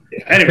mumble.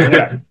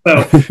 Anyway, so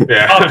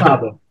off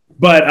topic.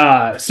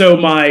 But so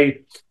my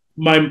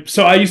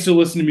so I used to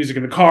listen to music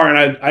in the car,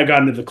 and I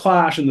got into the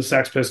Clash and the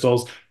Sex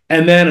Pistols,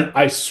 and then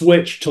I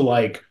switched to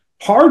like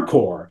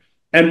hardcore.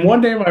 And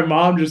one day my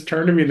mom just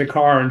turned to me in the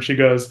car and she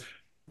goes,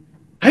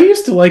 I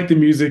used to like the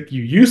music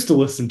you used to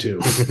listen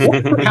to.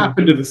 What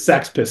happened to the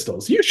Sex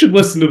Pistols? You should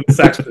listen to the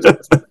Sex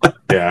Pistols.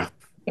 Yeah.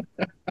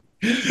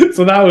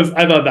 So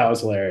I thought that was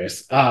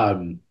hilarious.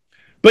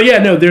 But yeah,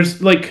 no,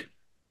 there's like,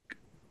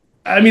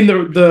 I mean,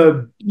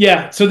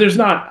 so there's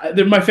not,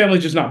 my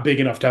family's just not big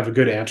enough to have a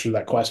good answer to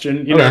that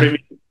question. You know what I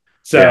mean?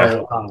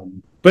 So,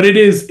 but it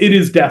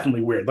is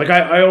definitely weird. Like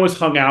I always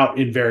hung out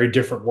in very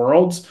different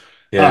worlds.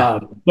 Yeah.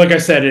 Like I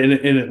said,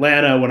 in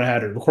Atlanta, when I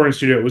had a recording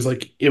studio, it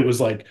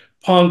was like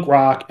punk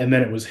rock, and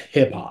then it was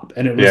hip hop,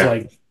 and it was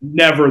like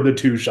never the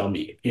two shall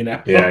meet, you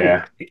know?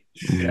 Yeah.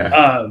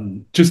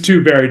 Just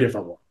two very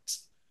different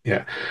worlds.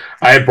 Yeah.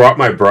 I had brought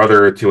my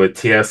brother to a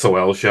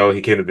TSOL show.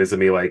 He came to visit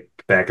me like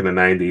back in the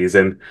 90s,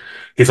 and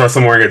he saw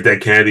someone wearing a Dead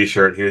Kennedy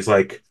shirt. He's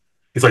like,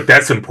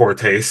 that's in poor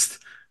taste.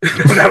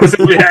 That was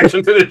his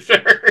reaction to the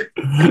shirt.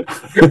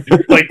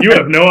 Like, you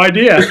have no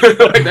idea.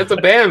 Like, that's a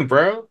band,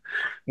 bro.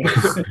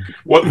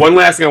 One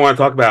last thing I want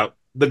to talk about.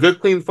 The Good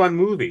Clean Fun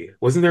movie.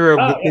 Wasn't there a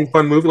Good Clean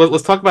Fun movie?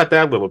 Let's talk about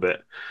that a little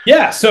bit.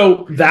 Yeah,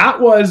 so that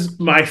was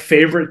my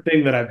favorite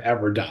thing that I've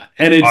ever done.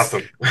 And it's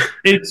awesome.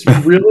 It's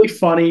really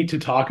funny to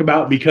talk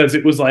about because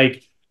it was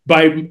like,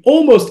 by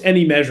almost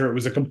any measure, it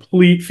was a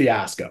complete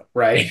fiasco,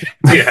 right?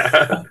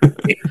 Yeah.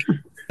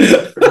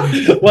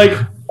 Like,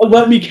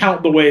 let me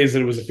count the ways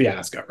that it was a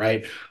fiasco,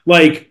 right?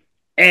 Like,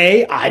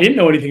 I didn't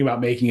know anything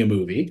about making a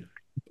movie.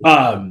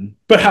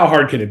 But how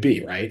hard can it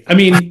be, right? I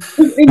mean,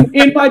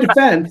 in my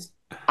defense,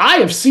 I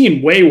have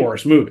seen way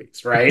worse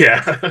movies, right?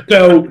 Yeah.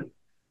 So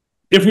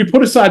if we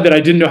put aside that I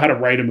didn't know how to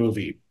write a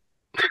movie,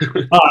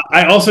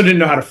 I also didn't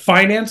know how to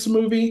finance a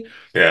movie.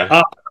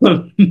 Yeah.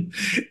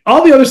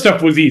 All the other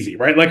stuff was easy,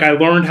 right? Like I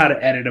learned how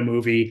to edit a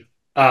movie.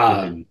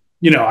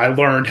 You know, I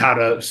learned how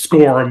to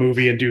score a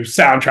movie and do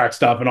soundtrack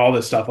stuff and all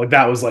this stuff.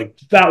 That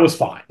was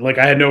fine. Like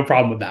I had no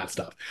problem with that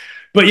stuff.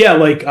 But yeah,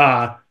 like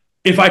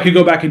if I could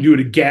go back and do it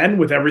again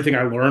with everything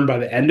I learned by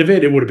the end of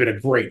it, it would have been a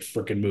great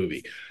freaking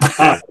movie.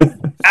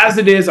 As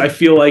it is, I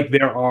feel like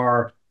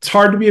it's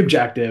hard to be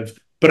objective,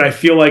 but I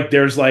feel like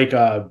there's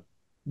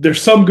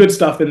some good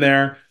stuff in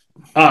there.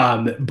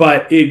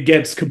 But it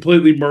gets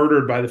completely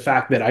murdered by the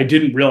fact that I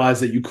didn't realize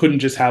that you couldn't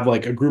just have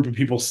like a group of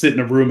people sit in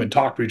a room and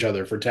talk to each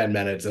other for 10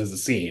 minutes as a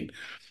scene.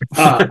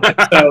 So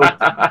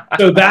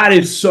that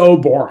is so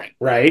boring,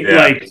 right? Yeah.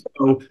 Like,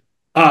 so,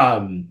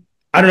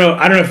 I don't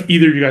know if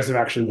either of you guys have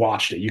actually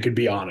watched it. You could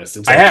be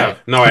honest. I have.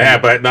 No, I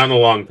have, but not in a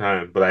long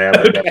time. But I have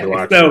definitely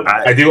watched it.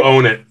 I do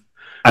own it.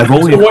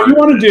 What you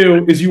want to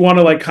do is you want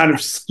to like kind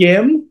of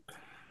skim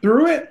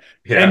through it,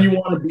 and you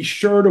want to be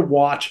sure to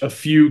watch a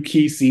few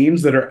key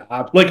scenes that are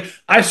like,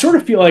 I sort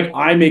of feel like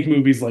I make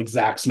movies like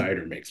Zack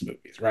Snyder makes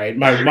movies, right?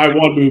 My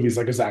one movie is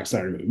like a Zack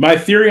Snyder movie. My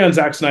theory on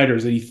Zack Snyder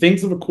is that he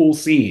thinks of a cool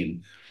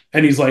scene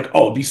and he's like,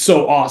 oh, it'd be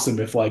so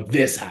awesome if like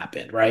this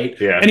happened, right?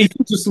 Yeah. And he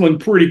thinks of something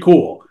pretty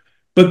cool.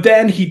 But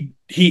then he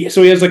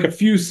has like a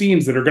few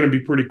scenes that are going to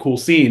be pretty cool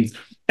scenes.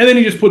 And then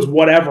he just puts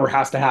whatever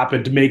has to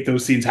happen to make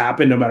those scenes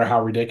happen, no matter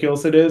how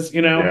ridiculous it is,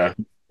 you know,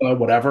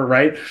 whatever.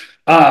 Right.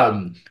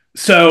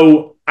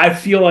 So I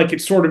feel like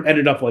it sort of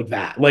ended up like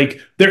that.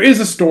 Like there is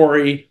a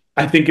story.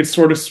 I think it's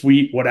sort of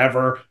sweet,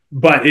 whatever,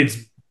 but it's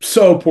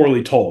so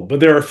poorly told.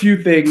 But there are a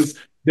few things.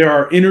 There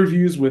are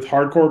interviews with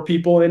hardcore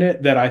people in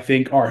it that I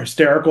think are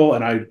hysterical.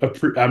 And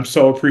I'm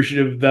so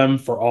appreciative of them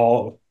for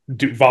all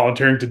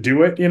volunteering to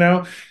do it, you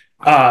know?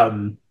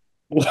 Sorry,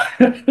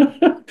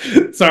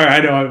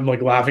 I know I'm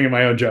like laughing at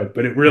my own joke,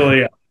 but it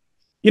really,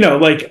 you know,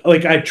 like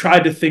I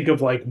tried to think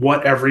of like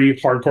what every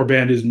hardcore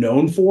band is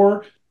known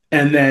for,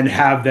 and then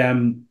have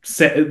them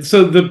say.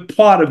 So the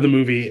plot of the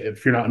movie,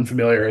 if you're not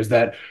unfamiliar, is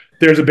that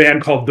there's a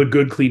band called the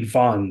Good Clean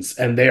Funds,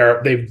 and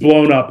they've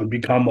blown up and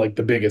become like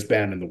the biggest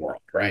band in the world,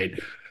 right?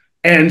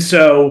 And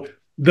so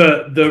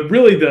the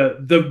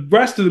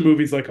rest of the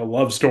movie is like a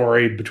love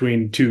story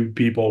between two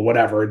people,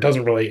 whatever. It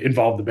doesn't really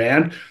involve the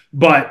band,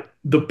 but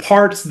the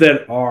parts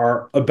that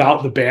are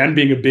about the band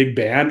being a big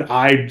band,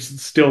 I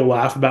still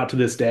laugh about to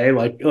this day.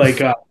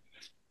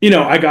 You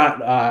know, I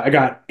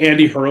got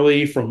Andy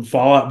Hurley from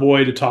Fall Out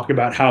Boy to talk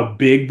about how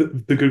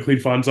big the Good Clean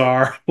Funds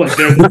are. Like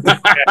they're the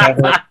biggest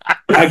band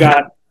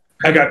ever.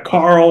 I got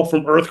Carl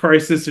from Earth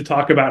Crisis to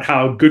talk about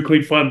how Good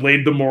Clean Fun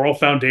laid the moral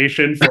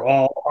foundation for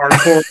all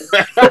hardcore.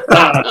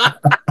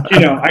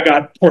 You know, I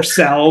got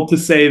Porcel to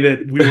say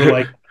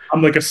that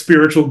I'm like a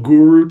spiritual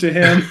guru to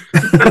him.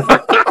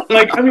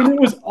 Like, I mean, it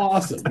was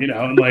awesome, you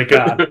know, and like,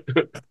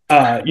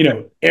 you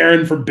know,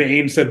 Aaron from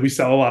Bane said we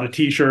sell a lot of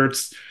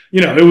t-shirts.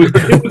 You know,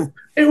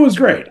 it was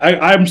great.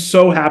 I'm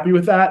so happy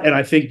with that, and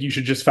I think you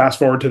should just fast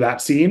forward to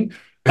that scene.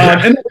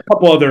 And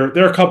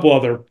there are a couple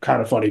other kind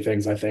of funny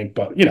things, I think,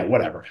 but you know,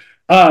 whatever.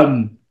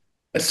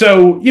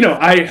 So you know,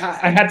 I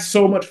had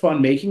so much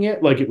fun making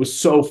it. Like, it was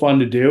so fun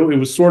to do. It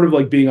was sort of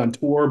like being on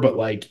tour, but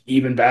like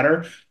even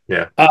better.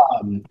 Yeah.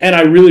 And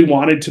I really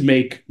wanted to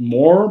make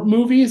more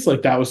movies.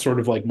 Like that was sort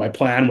of like my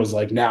plan was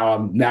like, now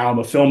I'm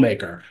a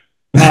filmmaker.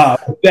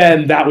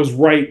 Then that was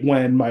right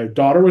when my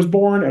daughter was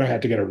born, and I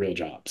had to get a real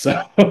job.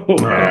 So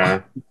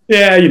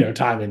yeah,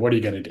 timing. What are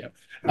you gonna do?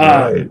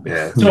 Right.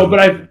 Yeah. So,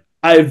 but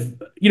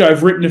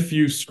I've written a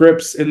few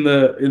scripts I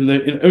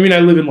mean, I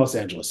live in Los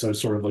Angeles, so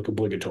it's sort of like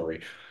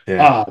obligatory.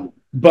 Yeah.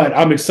 But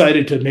I'm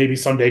excited to maybe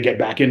someday get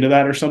back into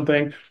that or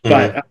something. Mm-hmm.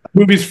 But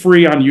movie's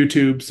free on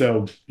YouTube,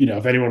 so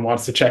if anyone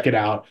wants to check it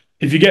out,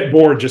 if you get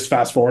bored, just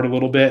fast forward a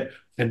little bit,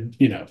 and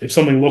if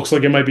something looks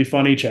like it might be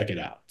funny, check it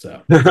out.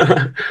 So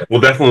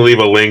we'll definitely leave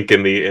a link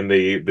in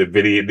the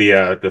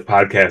video the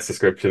podcast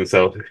description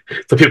so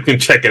people can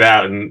check it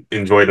out and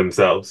enjoy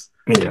themselves.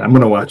 Yeah, I'm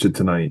gonna watch it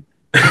tonight.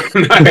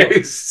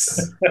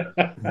 Nice.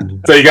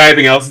 So you got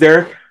anything else,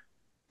 Derek?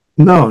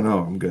 No,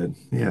 I'm good.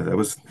 Yeah, that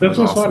was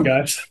awesome. Fun,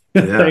 guys.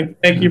 Yeah.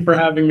 Thank you for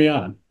having me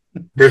on.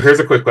 Here's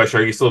a quick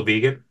question: are you still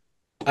vegan?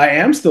 I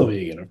am still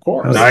vegan, of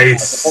course.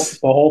 Nice.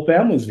 The whole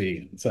family's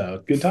vegan,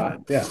 so good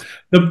time. Yeah.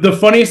 The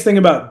funniest thing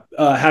about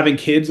having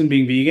kids and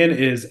being vegan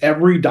is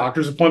every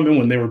doctor's appointment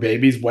when they were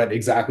babies went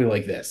exactly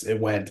like this. It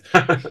went,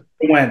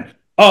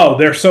 oh,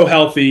 they're so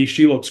healthy.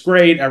 She looks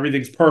great.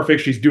 Everything's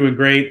perfect. She's doing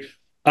great.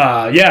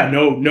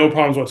 No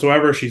problems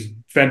whatsoever. She's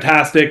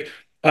fantastic.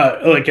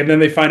 And then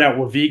they find out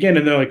we're vegan,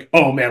 and they're like,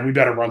 "Oh man, we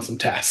better run some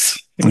tests."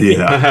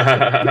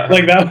 Yeah,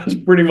 like that was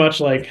pretty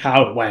much like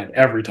how it went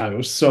every time. It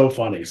was so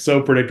funny,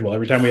 so predictable.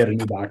 Every time we had a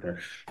new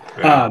doctor.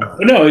 But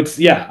no,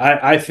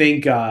 I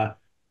think. I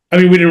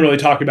mean, we didn't really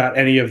talk about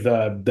any of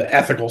the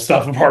ethical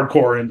stuff of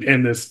hardcore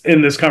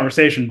in this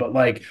conversation, but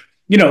like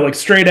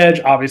straight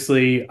edge.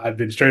 Obviously, I've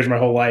been straight edge my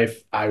whole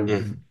life. I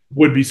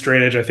would be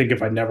straight edge. I think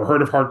if I never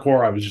heard of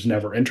hardcore, I was just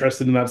never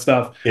interested in that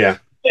stuff. Yeah.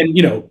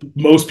 And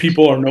most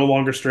people are no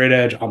longer straight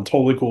edge. I'm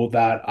totally cool with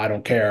that. I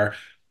don't care.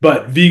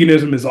 But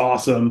veganism is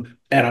awesome,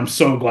 and I'm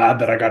so glad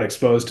that I got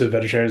exposed to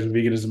vegetarianism,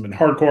 veganism, and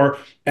hardcore.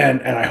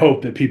 And I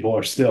hope that people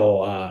are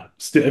still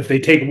if they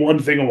take one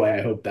thing away,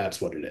 I hope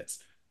that's what it is.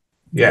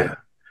 Yeah.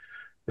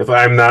 If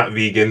I'm not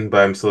vegan,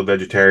 but I'm still a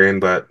vegetarian,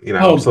 but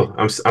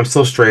I'm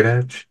still straight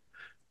edge.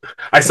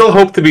 I still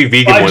hope to be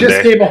vegan one day. I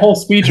just gave a whole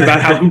speech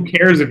about how who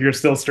cares if you're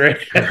still straight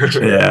edge.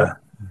 Yeah.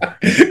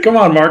 Come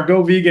on, Mark,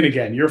 go vegan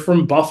again. You're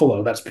from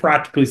Buffalo. That's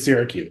practically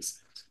Syracuse.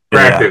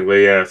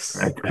 Practically, yes.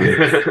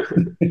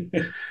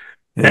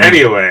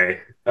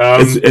 Anyway,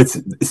 it's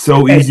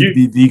so easy to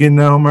be vegan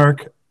now,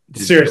 Mark.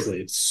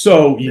 Seriously, it's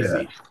so easy.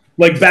 Yeah.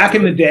 Like back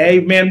in the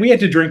day, man, we had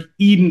to drink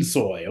Eden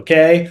soy,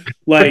 okay?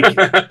 Like,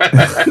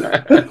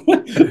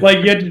 like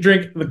you had to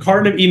drink the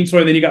carton of Eden soy,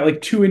 and then you got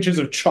like 2 inches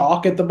of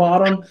chalk at the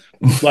bottom.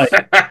 Like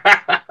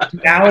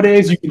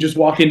nowadays, you can just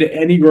walk into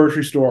any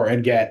grocery store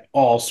and get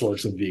all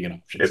sorts of vegan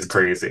options. It's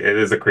crazy. It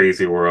is a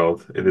crazy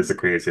world. It is a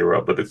crazy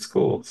world, but it's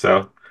cool.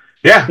 So,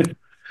 yeah,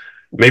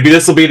 maybe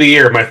this will be the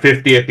year, my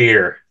 50th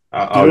year.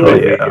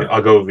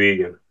 I'll go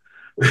vegan.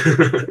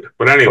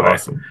 But anyway,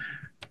 awesome.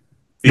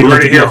 You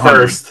heard it here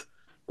first.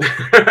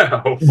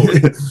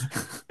 Hopefully.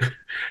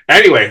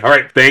 Anyway, all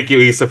right. Thank you,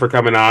 Issa, for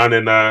coming on.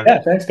 And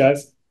thanks,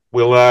 guys.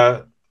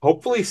 We'll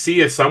hopefully see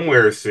you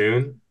somewhere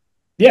soon.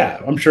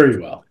 Yeah, I'm sure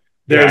you will.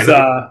 There's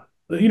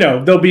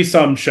there'll be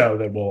some show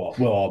that we'll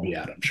all be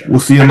at, I'm sure.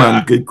 We'll see him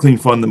on Good Clean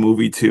Fun, the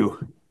movie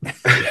too.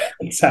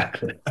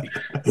 Exactly.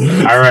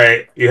 All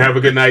right. You have a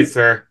good night,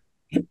 sir.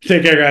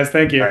 Take care, guys.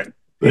 Thank you. All right.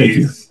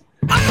 Peace.